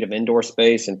 square feet of indoor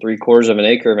space and 3/4 of an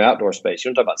acre of outdoor space. You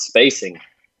don't talk about spacing.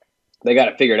 They got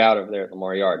it figured out over there at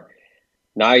Lamar Yard.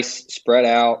 Nice, spread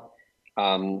out.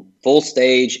 Full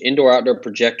stage, indoor-outdoor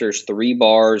projectors, 3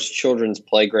 bars, children's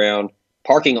playground,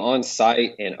 parking on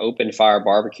site, and open fire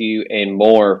barbecue, and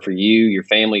more for you, your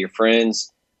family, your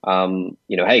friends.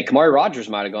 Hey, Kamari Rogers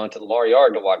might have gone to the Lamar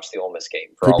Yard to watch the Ole Miss game.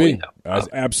 For all we know, that's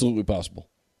absolutely possible.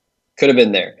 Could have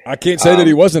been there. I can't say that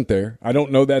he wasn't there. I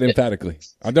don't know that emphatically.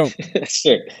 I don't.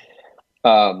 Sure.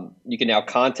 You can now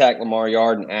contact Lamar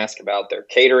Yard and ask about their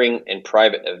catering and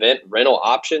private event rental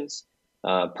options.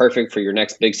 Perfect for your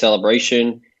next big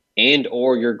celebration and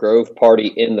or your Grove party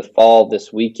in the fall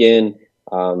this weekend.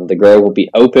 The Grove will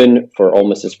be open for Ole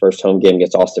Miss's first home game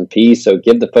against Austin Peay. So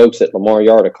give the folks at Lamar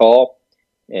Yard a call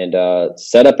and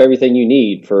set up everything you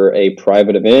need for a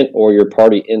private event or your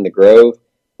party in the Grove.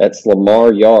 That's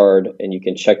Lamar Yard, and you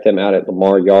can check them out at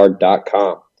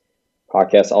lamaryard.com.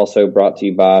 Podcast also brought to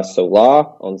you by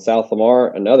Sola on South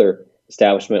Lamar, another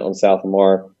establishment on South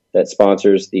Lamar that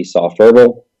sponsors the Soft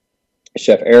Herbal.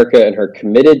 Chef Erica and her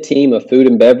committed team of food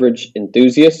and beverage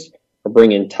enthusiasts are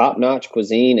bringing top-notch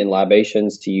cuisine and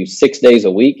libations to you 6 days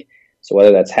a week. So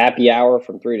whether that's happy hour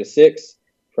from 3 to 6,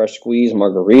 fresh squeeze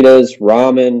margaritas,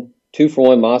 ramen,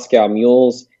 2-for-1 Moscow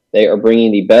mules, they are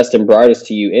bringing the best and brightest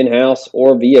to you in-house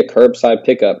or via curbside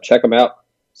pickup. Check them out,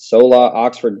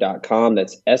 solaoxford.com.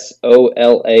 That's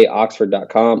SOLA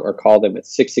Oxford.com, or call them at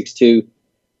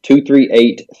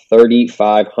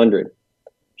 662-238-3500.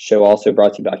 Show also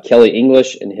brought to you by Kelly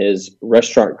English and his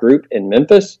restaurant group in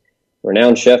Memphis.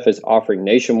 Renowned chef is offering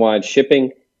nationwide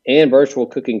shipping and virtual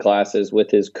cooking classes with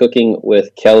his Cooking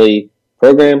with Kelly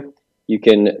program. You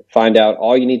can find out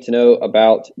all you need to know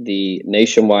about the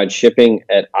nationwide shipping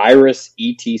at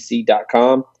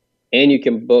irisetc.com, and you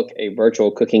can book a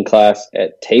virtual cooking class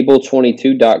at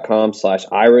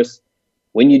table22.com/iris.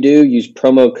 When you do, use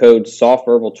promo code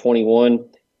SoftVerbal21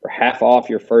 for half off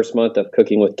your first month of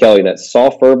Cooking with Kelly. That's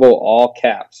SoftVerbal, all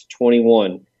caps,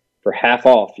 21 for half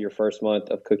off your first month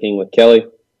of Cooking with Kelly.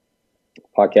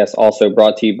 Podcast also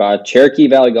brought to you by Cherokee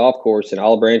Valley Golf Course in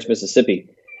Olive Branch, Mississippi.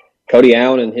 Cody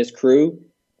Allen and his crew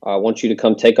want you to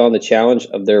come take on the challenge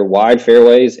of their wide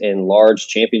fairways and large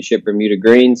championship Bermuda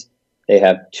greens. They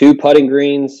have 2 putting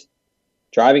greens,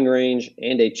 driving range,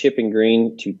 and a chipping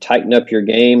green to tighten up your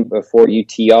game before you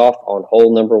tee off on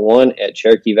hole number 1 at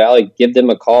Cherokee Valley. Give them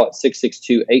a call at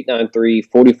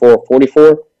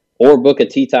 662-893-4444 or book a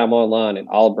tee time online at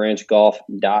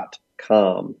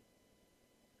olivebranchgolf.com.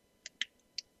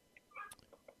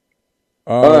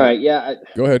 All right, yeah.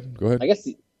 Go ahead. I guess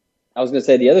I was going to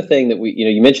say the other thing that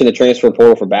you mentioned the transfer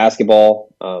portal for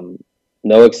basketball.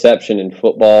 no exception in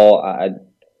football.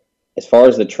 As far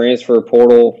as the transfer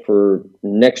portal for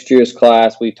next year's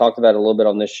class, we've talked about it a little bit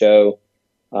on this show.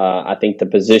 I think the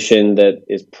position that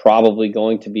is probably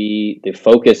going to be the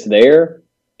focus there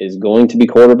is going to be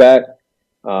quarterback.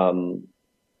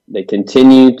 They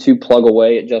continue to plug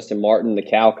away at Justin Martin, the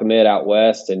Cal commit out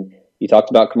west. And you talked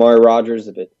about Kamari Rogers.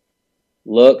 If it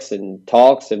looks and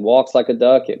talks and walks like a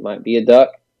duck, it might be a duck.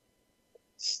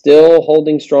 Still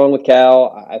holding strong with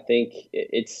Cal. I think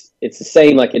it's the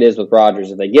same like it is with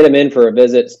Rogers. If they get him in for a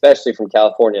visit, especially from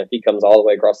California, if he comes all the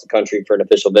way across the country for an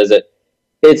official visit,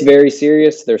 it's very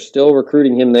serious. They're still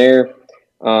recruiting him there.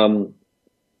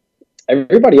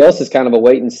 Everybody else is kind of a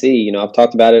wait and see. You know, I've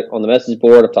talked about it on the message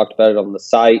board. I've talked about it on the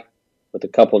site with a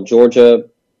couple of Georgia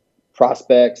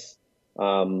prospects.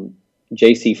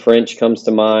 J.C. French comes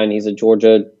to mind. He's a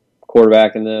Georgia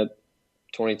quarterback in the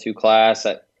 22 class.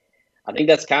 I think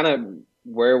that's kind of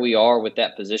where we are with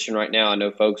that position right now. I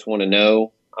know folks want to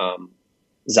know.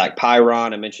 Zach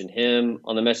Pyron, I mentioned him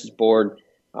on the message board.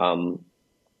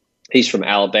 He's from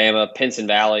Alabama, Pinson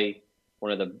Valley,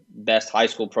 one of the best high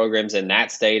school programs in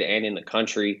that state and in the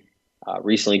country.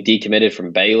 Recently decommitted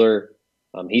from Baylor.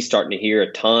 He's starting to hear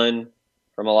a ton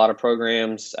from a lot of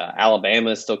programs.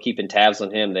 Alabama is still keeping tabs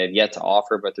on him. They've yet to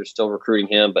offer, but they're still recruiting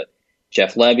him. But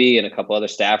Jeff Lebby and a couple other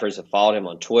staffers have followed him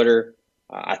on Twitter.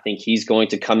 I think he's going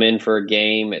to come in for a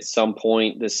game at some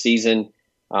point this season.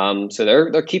 So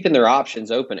they're keeping their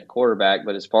options open at quarterback.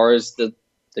 But as far as the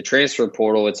transfer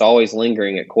portal, it's always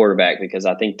lingering at quarterback because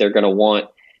I think they're going to want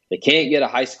 – they can't get a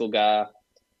high school guy.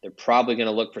 They're probably going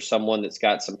to look for someone that's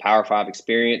got some Power 5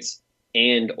 experience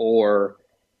and or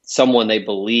someone they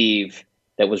believe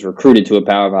that was recruited to a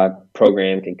Power 5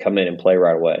 program can come in and play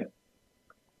right away.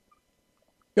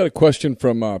 Got a question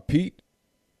from Pete.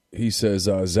 He says,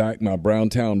 Zach, my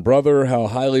Browntown brother, how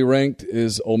highly ranked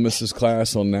is Ole Miss's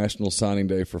class on National Signing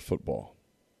Day for football?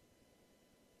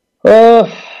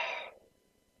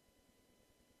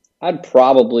 I'd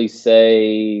probably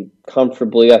say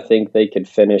comfortably, I think they could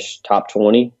finish top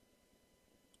 20.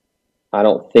 I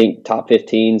don't think top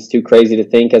 15 is too crazy to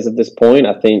think as of this point.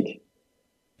 I think.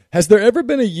 Has there ever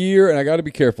been a year, and I got to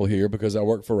be careful here because I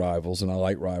work for Rivals and I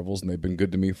like Rivals and they've been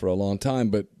good to me for a long time,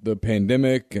 but the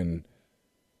pandemic and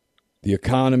the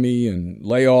economy and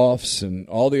layoffs and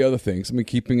all the other things, I mean,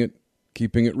 keeping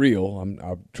it real,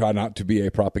 I try not to be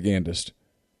a propagandist.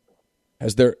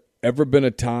 Has there ever been a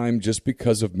time just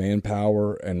because of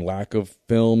manpower and lack of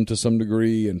film to some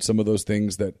degree and some of those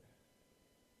things that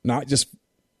not just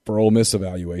for Ole Miss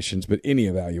evaluations, but any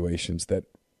evaluations that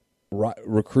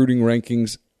recruiting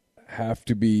rankings have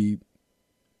to be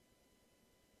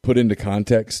put into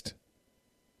context?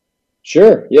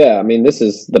 Sure. Yeah. I mean, this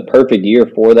is the perfect year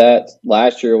for that.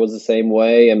 Last year was the same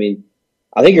way. I mean,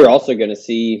 I think you're also going to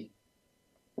see,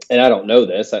 and I don't know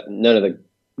this, none of the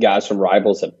guys from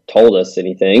Rivals have told us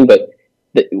anything, but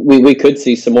we could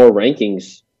see some more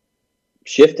rankings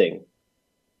shifting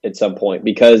at some point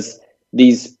because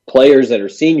these players that are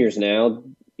seniors now,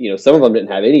 you know, some of them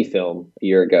didn't have any film a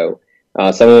year ago.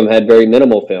 Some of them had very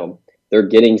minimal film. They're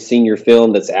getting senior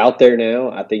film that's out there now.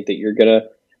 I think that you're going to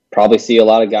probably see a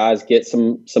lot of guys get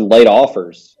some late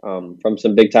offers from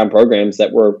some big time programs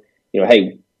that were, you know,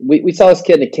 hey, we saw this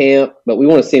kid in a camp, but we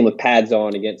want to see him with pads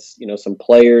on against, you know, some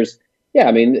players. Yeah,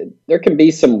 I mean, there can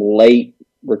be some late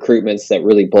recruitments that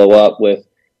really blow up with,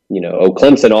 you know,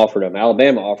 Clemson offered him,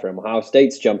 Alabama offered him, Ohio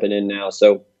State's jumping in now.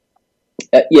 So,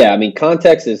 yeah, I mean,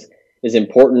 context is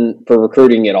important for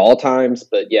recruiting at all times,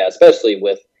 but yeah, especially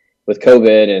with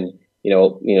COVID and, you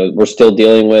know, we're still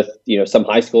dealing with, you know, some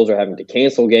high schools are having to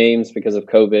cancel games because of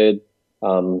COVID.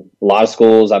 A lot of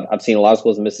schools, I've seen a lot of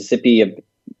schools in Mississippi have,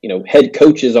 you know, head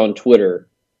coaches on Twitter,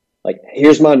 like,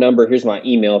 here's my number, here's my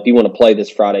email. If you want to play this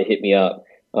Friday, hit me up.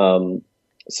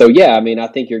 So, yeah, I mean, I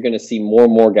think you're going to see more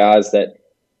and more guys that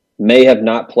may have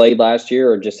not played last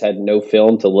year or just had no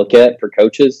film to look at for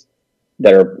coaches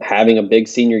that are having a big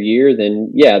senior year. Then,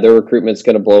 yeah, their recruitment's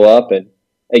going to blow up. And,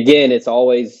 again, it's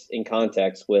always in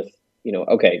context with, you know,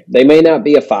 okay, they may not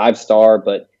be a 5-star,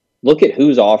 but look at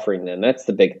who's offering them. That's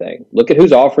the big thing. Look at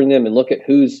who's offering them and look at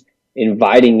who's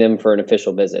inviting them for an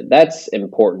official visit. That's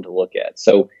important to look at.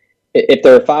 So if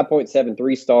they're a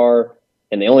 5.73 star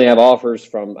and they only have offers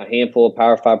from a handful of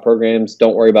Power 5 programs,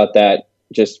 don't worry about that.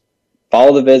 Just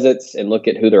follow the visits and look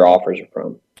at who their offers are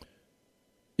from.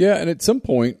 Yeah, and at some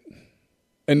point,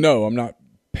 and no, I'm not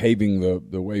paving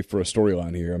the way for a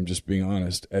storyline here. I'm just being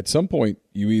honest. At some point,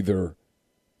 you either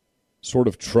sort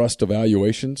of trust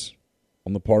evaluations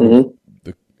on the part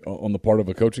of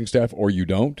a coaching staff, or you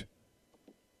don't.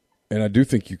 And I do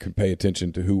think you can pay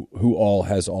attention to who all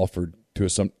has offered to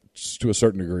a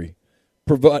certain degree.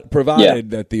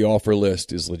 provided that the offer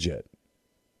list is legit.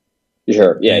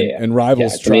 Sure. Yeah. And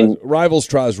Rivals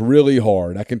tries really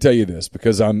hard. I can tell you this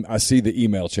because I see the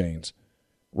email chains.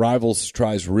 Rivals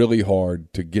tries really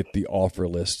hard to get the offer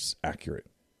lists accurate,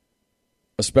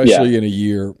 especially in a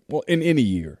year. Well, in any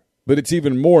year, but it's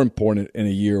even more important in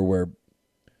a year where,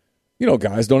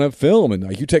 guys don't have film.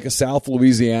 And you take a South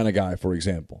Louisiana guy, for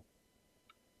example.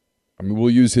 I mean,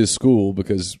 we'll use his school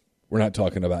because we're not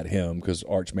talking about him because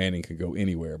Arch Manning can go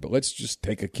anywhere. But let's just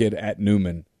take a kid at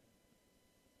Newman.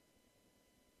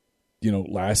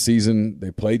 Last season they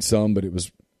played some, but it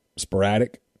was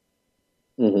sporadic.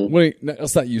 Mm-hmm.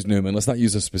 Let's not use Newman. Let's not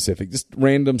use a specific, just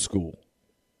random school.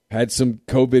 Had some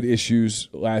COVID issues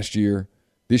last year.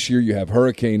 This year you have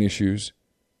hurricane issues.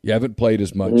 You haven't played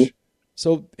as much. Mm-hmm.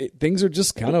 So things are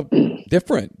just kind of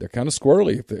different. They're kind of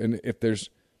squirrely. If there's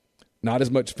not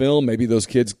as much film, maybe those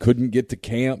kids couldn't get to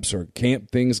camps or camp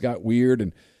things got weird.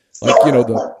 And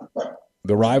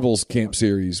the Rivals camp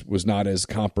series was not as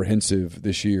comprehensive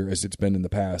this year as it's been in the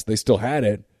past. They still had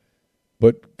it,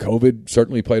 but COVID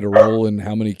certainly played a role in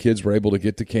how many kids were able to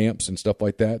get to camps and stuff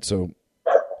like that. So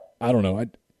I don't know.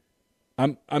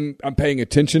 I'm paying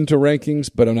attention to rankings,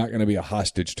 but I'm not going to be a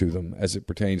hostage to them as it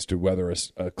pertains to whether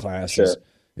a class is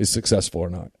successful or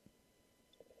not.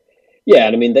 Yeah,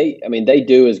 and they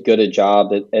do as good a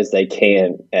job as they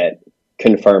can at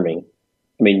confirming.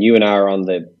 I mean, you and I are on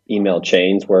the email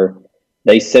chains where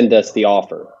they send us the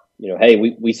offer. Hey,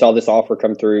 we saw this offer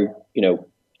come through.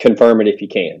 Confirm it if you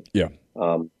can. Yeah.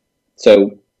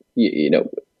 So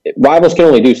Rivals can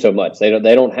only do so much. They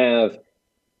don't have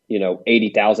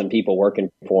 80,000 people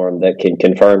working for them that can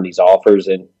confirm these offers.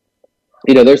 And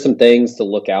there's some things to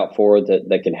look out for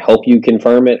that can help you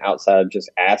confirm it outside of just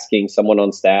asking someone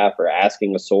on staff or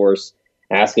asking a source,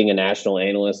 asking a national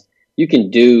analyst. You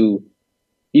can do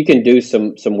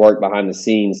some work behind the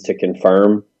scenes to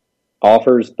confirm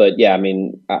offers, but yeah,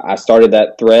 I started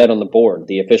that thread on the board,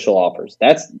 the official offers.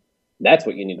 That's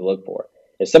what you need to look for.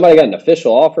 If somebody got an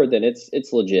official offer, then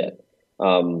it's legit.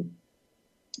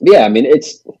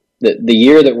 It's the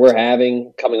year that we're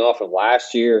having coming off of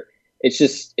last year. It's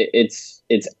just it's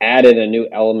added a new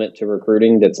element to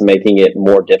recruiting that's making it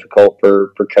more difficult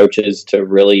for coaches to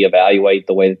really evaluate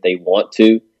the way that they want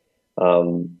to.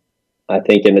 I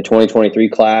think in the 2023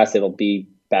 class, it'll be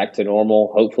back to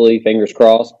normal, hopefully, fingers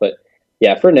crossed. But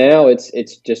yeah, for now, it's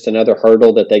just another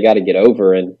hurdle that they got to get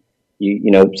over. And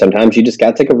sometimes you just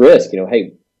got to take a risk.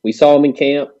 Hey, we saw him in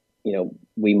camp.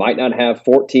 We might not have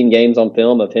 14 games on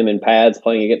film of him in pads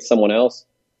playing against someone else,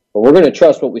 but we're going to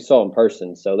trust what we saw in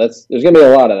person. So there's going to be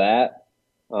a lot of that,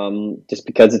 just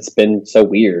because it's been so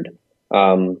weird.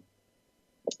 The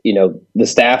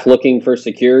staff looking for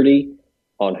security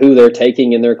on who they're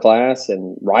taking in their class,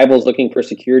 and Rivals looking for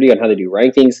security on how they do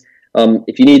rankings.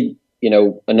 If you need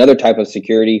another type of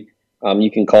security,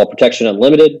 you can call Protection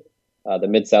Unlimited, the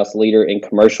Mid-South's leader in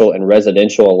commercial and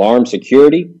residential alarm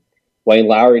security. Wayne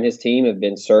Lowry and his team have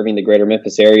been serving the greater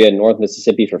Memphis area in North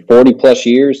Mississippi for 40-plus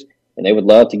years, and they would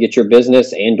love to get your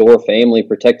business and/or family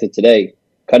protected today.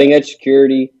 Cutting-edge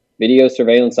security, video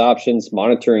surveillance options,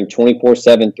 monitoring 24/7,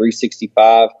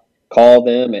 365. Call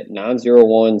them at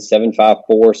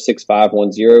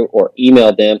 901-754-6510 or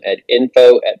email them at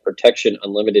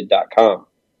info@protectionunlimited.com.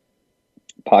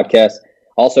 Podcast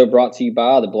also brought to you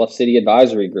by the Bluff City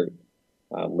Advisory Group.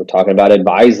 We're talking about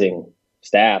advising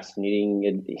staffs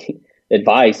needing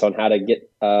advice on how to get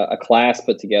a class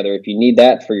put together. If you need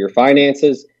that for your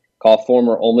finances, call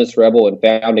former Ole Miss Rebel and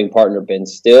founding partner Ben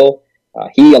Still.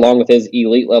 He, along with his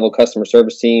elite-level customer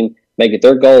service team, make it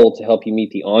their goal to help you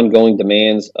meet the ongoing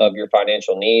demands of your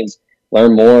financial needs.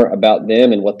 Learn more about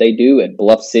them and what they do at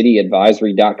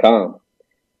bluffcityadvisory.com.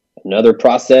 Another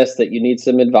process that you need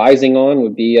some advising on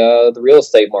would be the real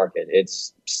estate market.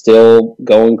 It's still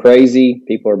going crazy.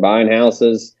 People are buying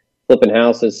houses, flipping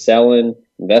houses, selling,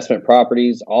 investment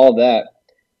properties, all of that.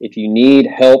 If you need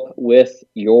help with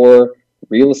your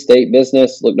real estate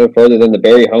business, look no further than the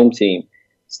Berry Home Team.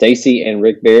 Stacy and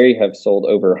Rick Berry have sold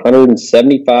over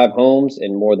 175 homes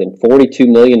and more than $42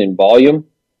 million in volume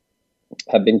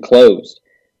have been closed.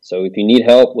 So if you need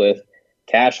help with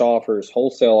cash offers,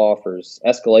 wholesale offers,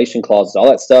 escalation clauses, all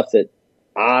that stuff that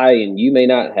I and you may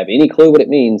not have any clue what it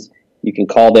means, you can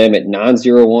call them at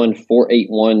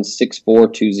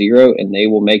 901-481-6420, and they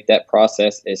will make that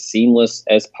process as seamless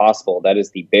as possible. That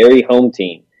is the Berry Home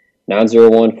Team,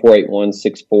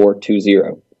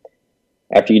 901-481-6420.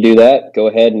 After you do that, go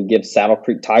ahead and give Saddle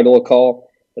Creek Title a call,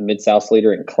 the Mid-South's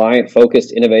leader in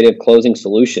client-focused, innovative closing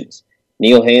solutions.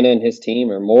 Neil Hanna and his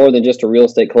team are more than just a real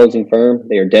estate closing firm.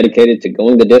 They are dedicated to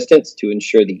going the distance to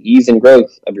ensure the ease and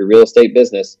growth of your real estate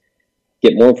business.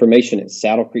 Get more information at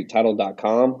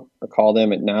saddlecreektitle.com or call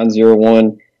them at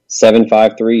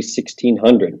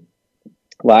 901-753-1600.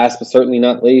 Last but certainly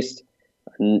not least,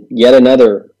 yet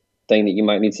another thing that you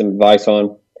might need some advice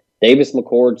on, Davis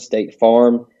McCord State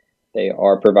Farm. They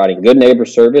are providing good neighbor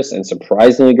service and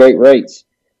surprisingly great rates.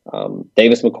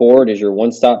 Davis McCord is your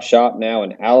one-stop shop now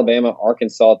in Alabama,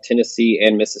 Arkansas, Tennessee,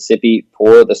 and Mississippi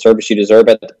for the service you deserve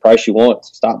at the price you want.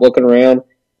 So stop looking around.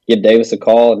 Give Davis a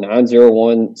call,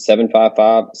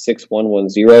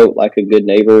 901-755-6110. Like a good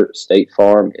neighbor, State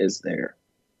Farm is there.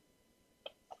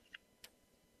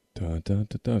 Dun, dun,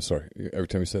 dun, dun. Sorry, every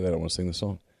time you say that, I want to sing the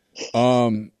song.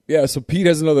 Yeah, so Pete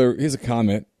has a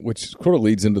comment, which sort of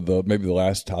leads into maybe the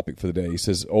last topic for the day. He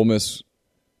says Ole Miss's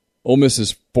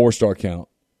 4-star count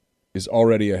is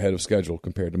already ahead of schedule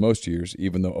compared to most years,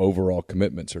 even though overall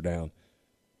commitments are down.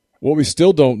 What we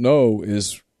still don't know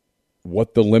is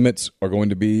what the limits are going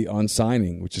to be on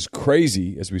signing, which is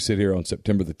crazy as we sit here on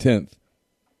September the 10th.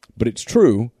 But it's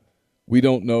true. We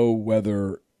don't know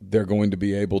whether they're going to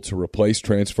be able to replace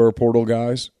transfer portal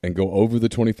guys and go over the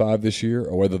 25 this year,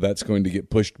 or whether that's going to get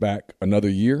pushed back another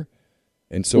year.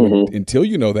 And so until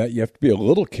you know that, you have to be a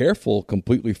little careful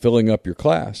completely filling up your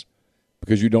class,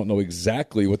 because you don't know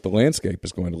exactly what the landscape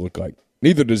is going to look like.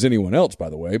 Neither does anyone else, by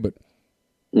the way. But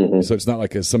so it's not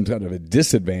like some kind of a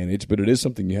disadvantage, but it is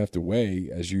something you have to weigh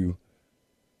as you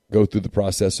go through the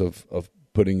process of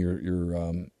putting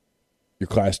your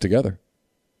class together.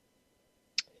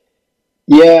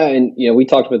 Yeah, and we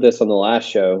talked about this on the last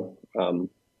show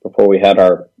before we had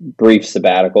our brief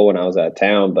sabbatical when I was out of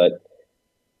town. But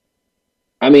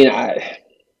I mean, I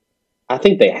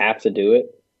think they have to do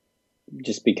it,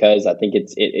 just because I think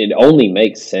it only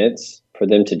makes sense for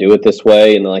them to do it this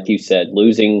way. And like you said,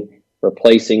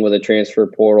 replacing with a transfer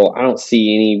portal, I don't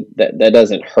see any that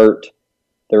doesn't hurt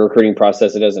the recruiting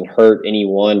process. It doesn't hurt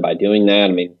anyone by doing that.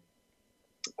 I mean,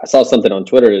 I saw something on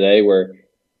Twitter today where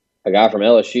a guy from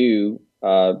LSU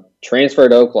transferred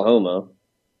to Oklahoma,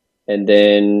 and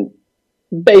then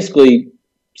basically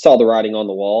saw the writing on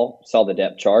the wall, saw the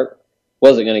depth chart,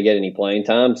 wasn't going to get any playing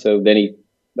time. So then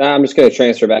I'm just going to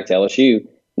transfer back to LSU.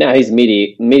 Now he's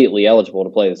immediately eligible to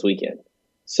play this weekend.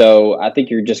 So I think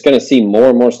you're just going to see more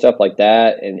and more stuff like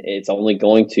that, and it's only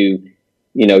going to,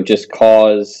 just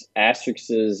cause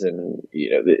asterisks and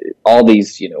all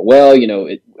these,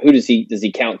 who does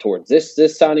he count towards,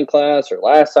 this signing class or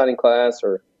last signing class,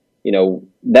 or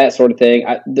that sort of thing.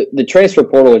 The transfer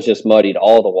portal has just muddied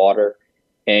all the water,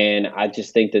 and I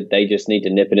just think that they just need to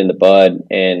nip it in the bud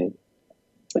and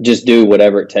just do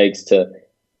whatever it takes to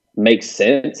make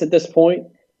sense at this point.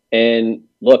 And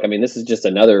look, I mean, this is just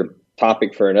another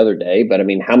topic for another day, but I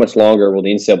mean, how much longer will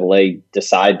the NCAA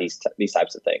decide these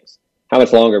types of things? How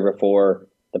much longer before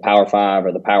the Power 5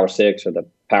 or the Power 6 or the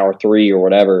Power 3 or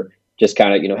whatever just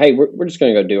kind of, hey, we're just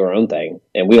going to go do our own thing,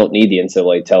 and we don't need the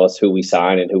NCAA to tell us who we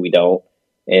sign and who we don't.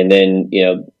 And then,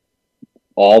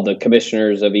 all the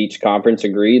commissioners of each conference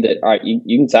agree that, all right,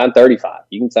 you can sign 35,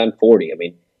 you can sign 40. I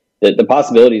mean, the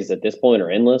possibilities at this point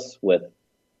are endless, with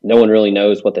no one really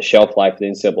knows what the shelf life of the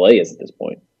NCAA is at this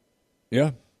point.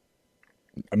 Yeah.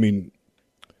 I mean,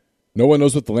 no one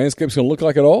knows what the landscape's going to look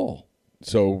like at all.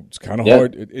 So it's kind of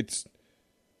hard.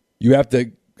 You have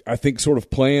to, I think, sort of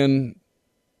plan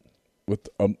with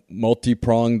a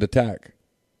multi-pronged attack.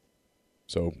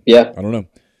 So I don't know.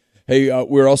 Hey,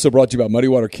 we're also brought to you by Muddy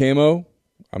Water Camo.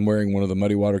 I'm wearing one of the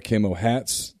Muddy Water Camo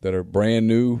hats that are brand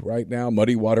new right now.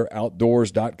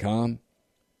 MuddyWaterOutdoors.com.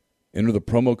 Enter the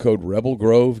promo code Rebel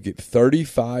Grove. Get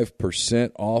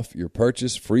 35% off your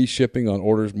purchase. Free shipping on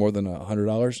orders more than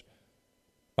 $100.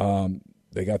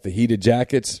 They got the heated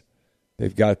jackets.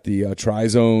 They've got the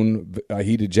Tri-Zone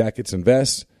heated jackets and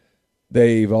vests.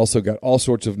 They've also got all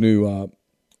sorts of new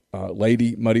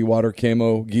lady Muddy Water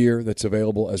Camo gear that's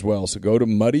available as well. So go to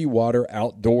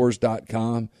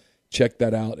MuddyWaterOutdoors.com. Check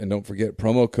that out. And don't forget,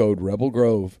 promo code Rebel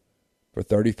Grove for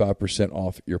 35%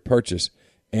 off your purchase.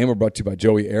 And we're brought to you by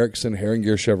Joey Erickson, Herring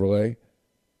Gear Chevrolet.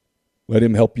 Let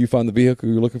him help you find the vehicle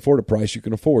you're looking for at a price you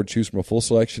can afford. Choose from a full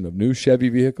selection of new Chevy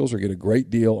vehicles or get a great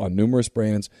deal on numerous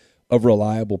brands of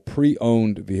reliable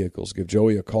pre-owned vehicles. Give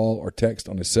Joey a call or text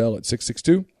on his cell at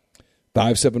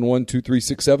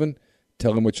 662-571-2367.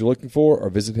 Tell him what you're looking for, or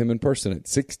visit him in person at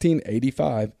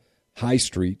 1685 High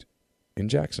Street in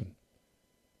Jackson.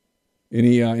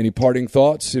 Any parting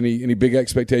thoughts? Any big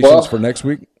expectations for next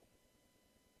week?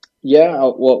 Yeah,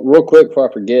 well, real quick before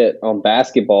I forget, on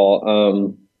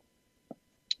basketball,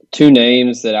 two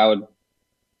names that I would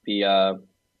be, I'd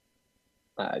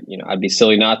be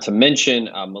silly not to mention.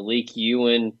 Malik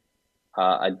Ewan,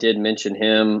 I did mention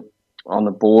him on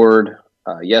the board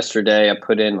yesterday. I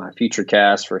put in my future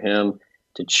cast for him.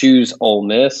 to choose Ole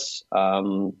Miss.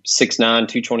 6'9",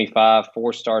 225,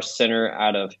 4-star center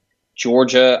out of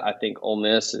Georgia. I think Ole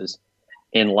Miss is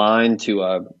in line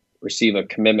to receive a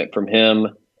commitment from him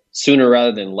sooner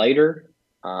rather than later.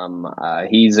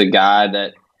 He's a guy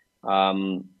that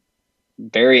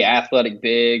very athletic,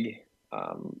 big,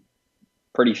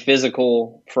 pretty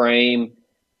physical frame.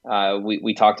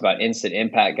 We talked about instant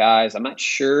impact guys. I'm not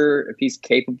sure if he's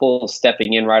capable of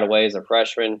stepping in right away as a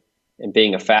freshman and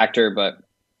being a factor, but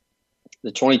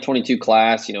the 2022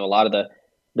 class, a lot of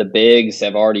the bigs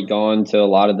have already gone to a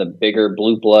lot of the bigger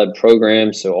blue blood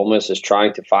programs. So Ole Miss is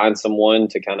trying to find someone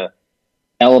to kind of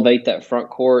elevate that front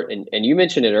court. And you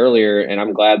mentioned it earlier, and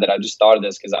I'm glad that I just thought of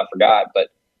this because I forgot, but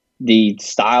the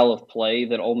style of play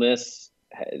that Ole Miss,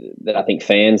 that I think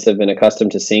fans have been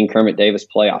accustomed to seeing Kermit Davis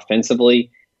play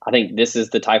offensively, I think this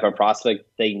is the type of prospect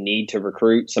they need to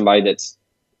recruit, somebody that's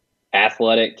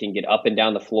athletic, can get up and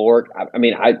down the floor.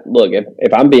 Look,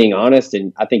 if I'm being honest,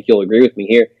 and I think you'll agree with me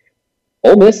here,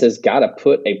 Ole Miss has got to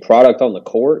put a product on the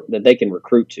court that they can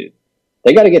recruit to.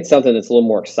 They got to get something that's a little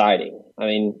more exciting. I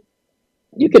mean,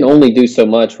 you can only do so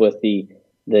much with the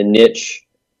niche.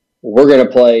 We're going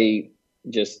to play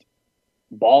just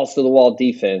balls to the wall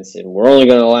defense, and we're only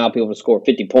going to allow people to score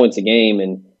 50 points a game,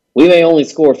 and we may only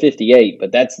score 58,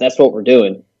 but that's what we're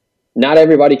doing. Not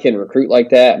everybody can recruit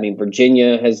like that. I mean,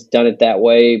 Virginia has done it that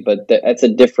way, but that's a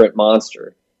different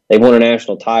monster. They won a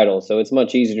national title, so it's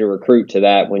much easier to recruit to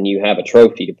that when you have a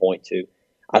trophy to point to.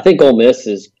 I think Ole Miss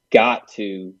has got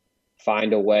to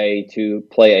find a way to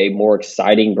play a more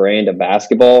exciting brand of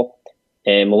basketball,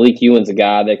 and Malik Ewan's a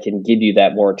guy that can give you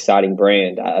that more exciting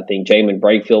brand. I think Jamin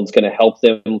Breakfield's going to help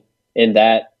them in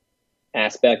that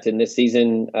aspect in this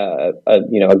season. A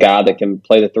guy that can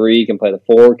play the three, can play the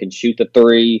four, can shoot the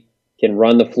three, can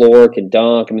run the floor, can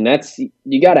dunk. I mean,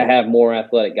 you got to have more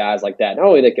athletic guys like that. Not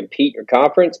only that compete in your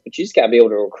conference, but you just got to be able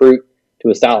to recruit to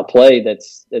a style of play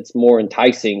that's more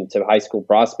enticing to high school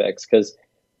prospects. Because,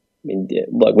 I mean,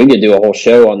 look, we could do a whole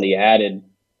show on the added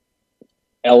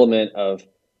element of,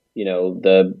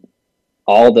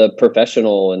 all the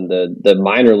professional and the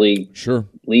minor league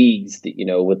leagues,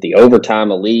 with the overtime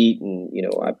elite and,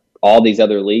 all these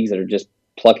other leagues that are just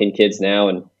plucking kids now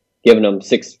and giving them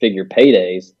 6-figure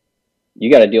paydays.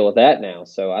 You got to deal with that now.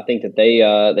 So I think that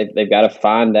they've got to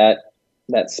find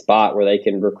that spot where they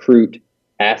can recruit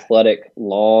athletic,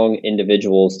 long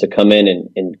individuals to come in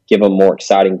and give them more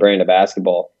exciting brand of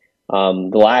basketball.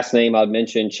 The last name I'd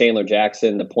mention, Chandler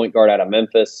Jackson, the point guard out of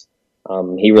Memphis.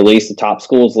 He released the top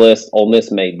schools list. Ole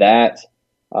Miss made that.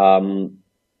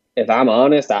 If I'm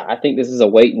honest, I think this is a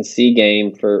wait and see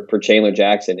game for Chandler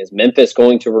Jackson. Is Memphis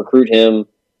going to recruit him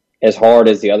as hard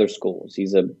as the other schools?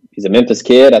 He's a Memphis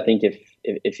kid. I think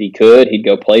if he could, he'd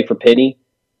go play for Penny.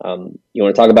 You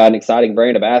want to talk about an exciting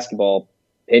brand of basketball?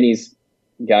 Penny's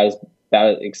got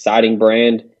about an exciting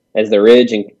brand as there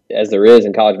is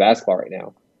in college basketball right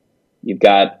now. You've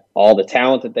got all the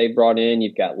talent that they've brought in.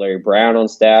 You've got Larry Brown on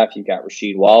staff. You've got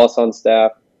Rasheed Wallace on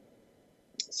staff.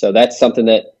 So that's something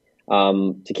that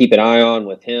to keep an eye on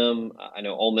with him. I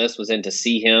know Ole Miss was in to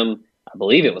see him. I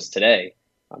believe it was today.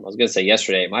 I was going to say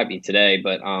yesterday. It might be today.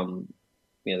 But,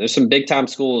 there's some big-time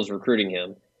schools recruiting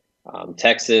him.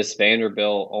 Texas,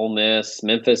 Vanderbilt, Ole Miss.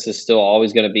 Memphis is still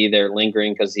always going to be there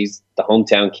lingering because he's the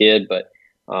hometown kid. But,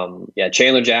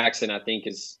 Chandler Jackson, I think,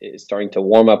 is starting to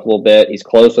warm up a little bit. He's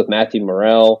close with Matthew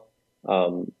Morrell,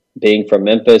 being from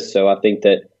Memphis. So I think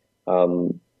that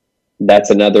that's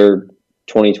another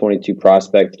 2022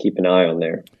 prospect to keep an eye on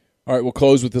there. All right, we'll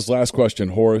close with this last question.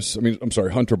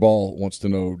 Hunter Ball wants to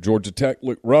know, Georgia Tech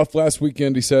looked rough last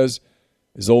weekend, he says.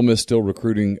 Is Ole Miss still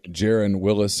recruiting Jaron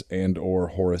Willis and or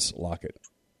Horace Lockett?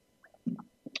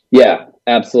 Yeah,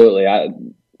 absolutely.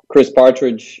 Chris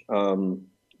Partridge,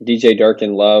 DJ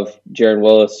Durkin love Jaron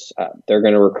Willis. They're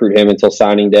going to recruit him until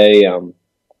signing day.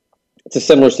 It's a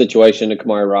similar situation to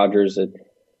Kamari Rogers.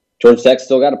 Georgia Tech's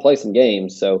still got to play some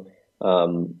games, so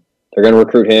they're going to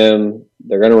recruit him.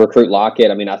 They're going to recruit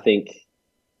Lockett. I mean, I think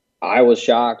I was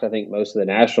shocked. I think most of the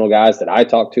national guys that I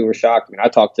talked to were shocked. I mean, I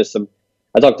talked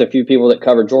to a few people that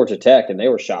covered Georgia Tech, and they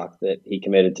were shocked that he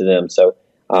committed to them. So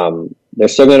they're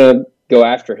still going to go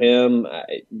after him.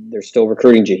 They're still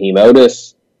recruiting Jaheim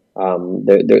Otis.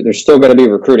 They're still going to be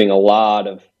recruiting a lot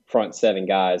of front seven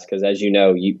guys because, as you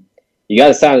know, you got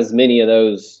to sign as many of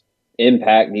those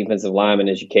impact defensive linemen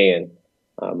as you can.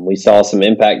 We saw some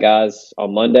impact guys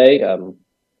on Monday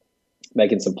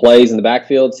making some plays in the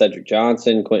backfield. Cedric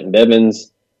Johnson, Quentin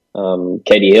Bibbins,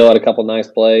 Katie Hill had a couple nice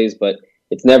plays, but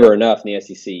it's never enough in the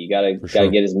SEC. You got to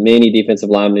get as many defensive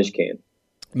linemen as you can.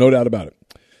 No doubt about it.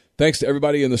 Thanks to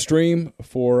everybody in the stream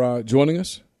for joining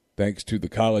us. thanks to the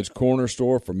College Corner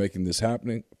Store for making this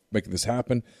happen.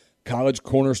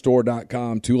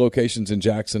 CollegeCornerStore.com, 2 locations in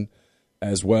Jackson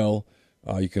as well.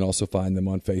 You can also find them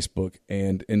on Facebook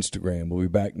and Instagram. We'll be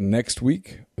back next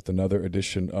week with another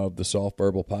edition of the Soft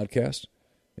Verbal Podcast.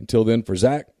 Until then, for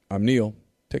Zach, I'm Neil.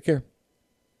 Take care.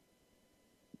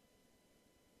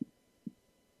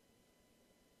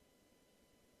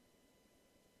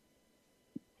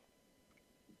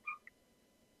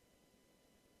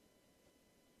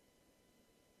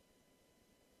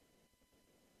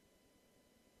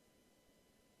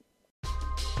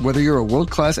 Whether you're a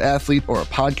world-class athlete or a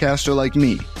podcaster like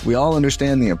me, we all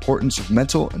understand the importance of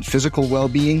mental and physical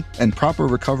well-being and proper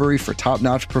recovery for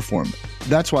top-notch performance.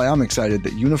 That's why I'm excited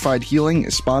that Unified Healing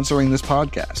is sponsoring this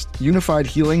podcast. Unified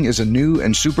Healing is a new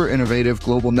and super innovative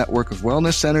global network of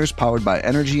wellness centers powered by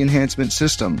Energy Enhancement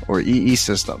System, or EE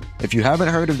System. If you haven't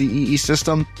heard of the EE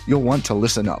System, you'll want to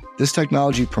listen up. This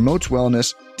technology promotes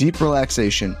wellness, deep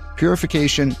relaxation,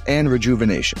 purification, and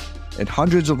rejuvenation. In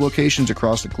hundreds of locations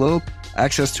across the globe,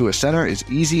 access to a center is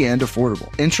easy and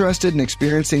affordable. Interested in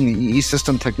experiencing the EE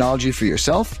System technology for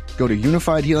yourself? Go to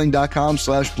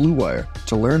unifiedhealing.com/bluewire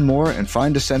to learn more and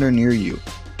find a center near you.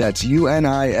 That's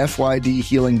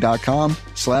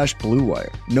unifydhealing.com/bluewire.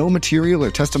 No material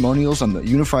or testimonials on the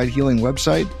Unified Healing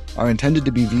website are intended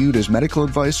to be viewed as medical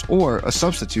advice or a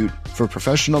substitute for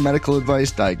professional medical advice,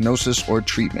 diagnosis, or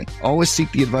treatment. Always seek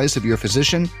the advice of your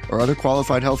physician or other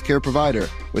qualified healthcare provider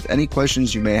with any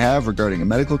questions you may have regarding a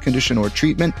medical condition or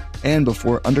treatment and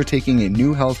before undertaking a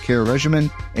new healthcare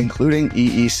regimen, including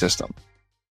EE System.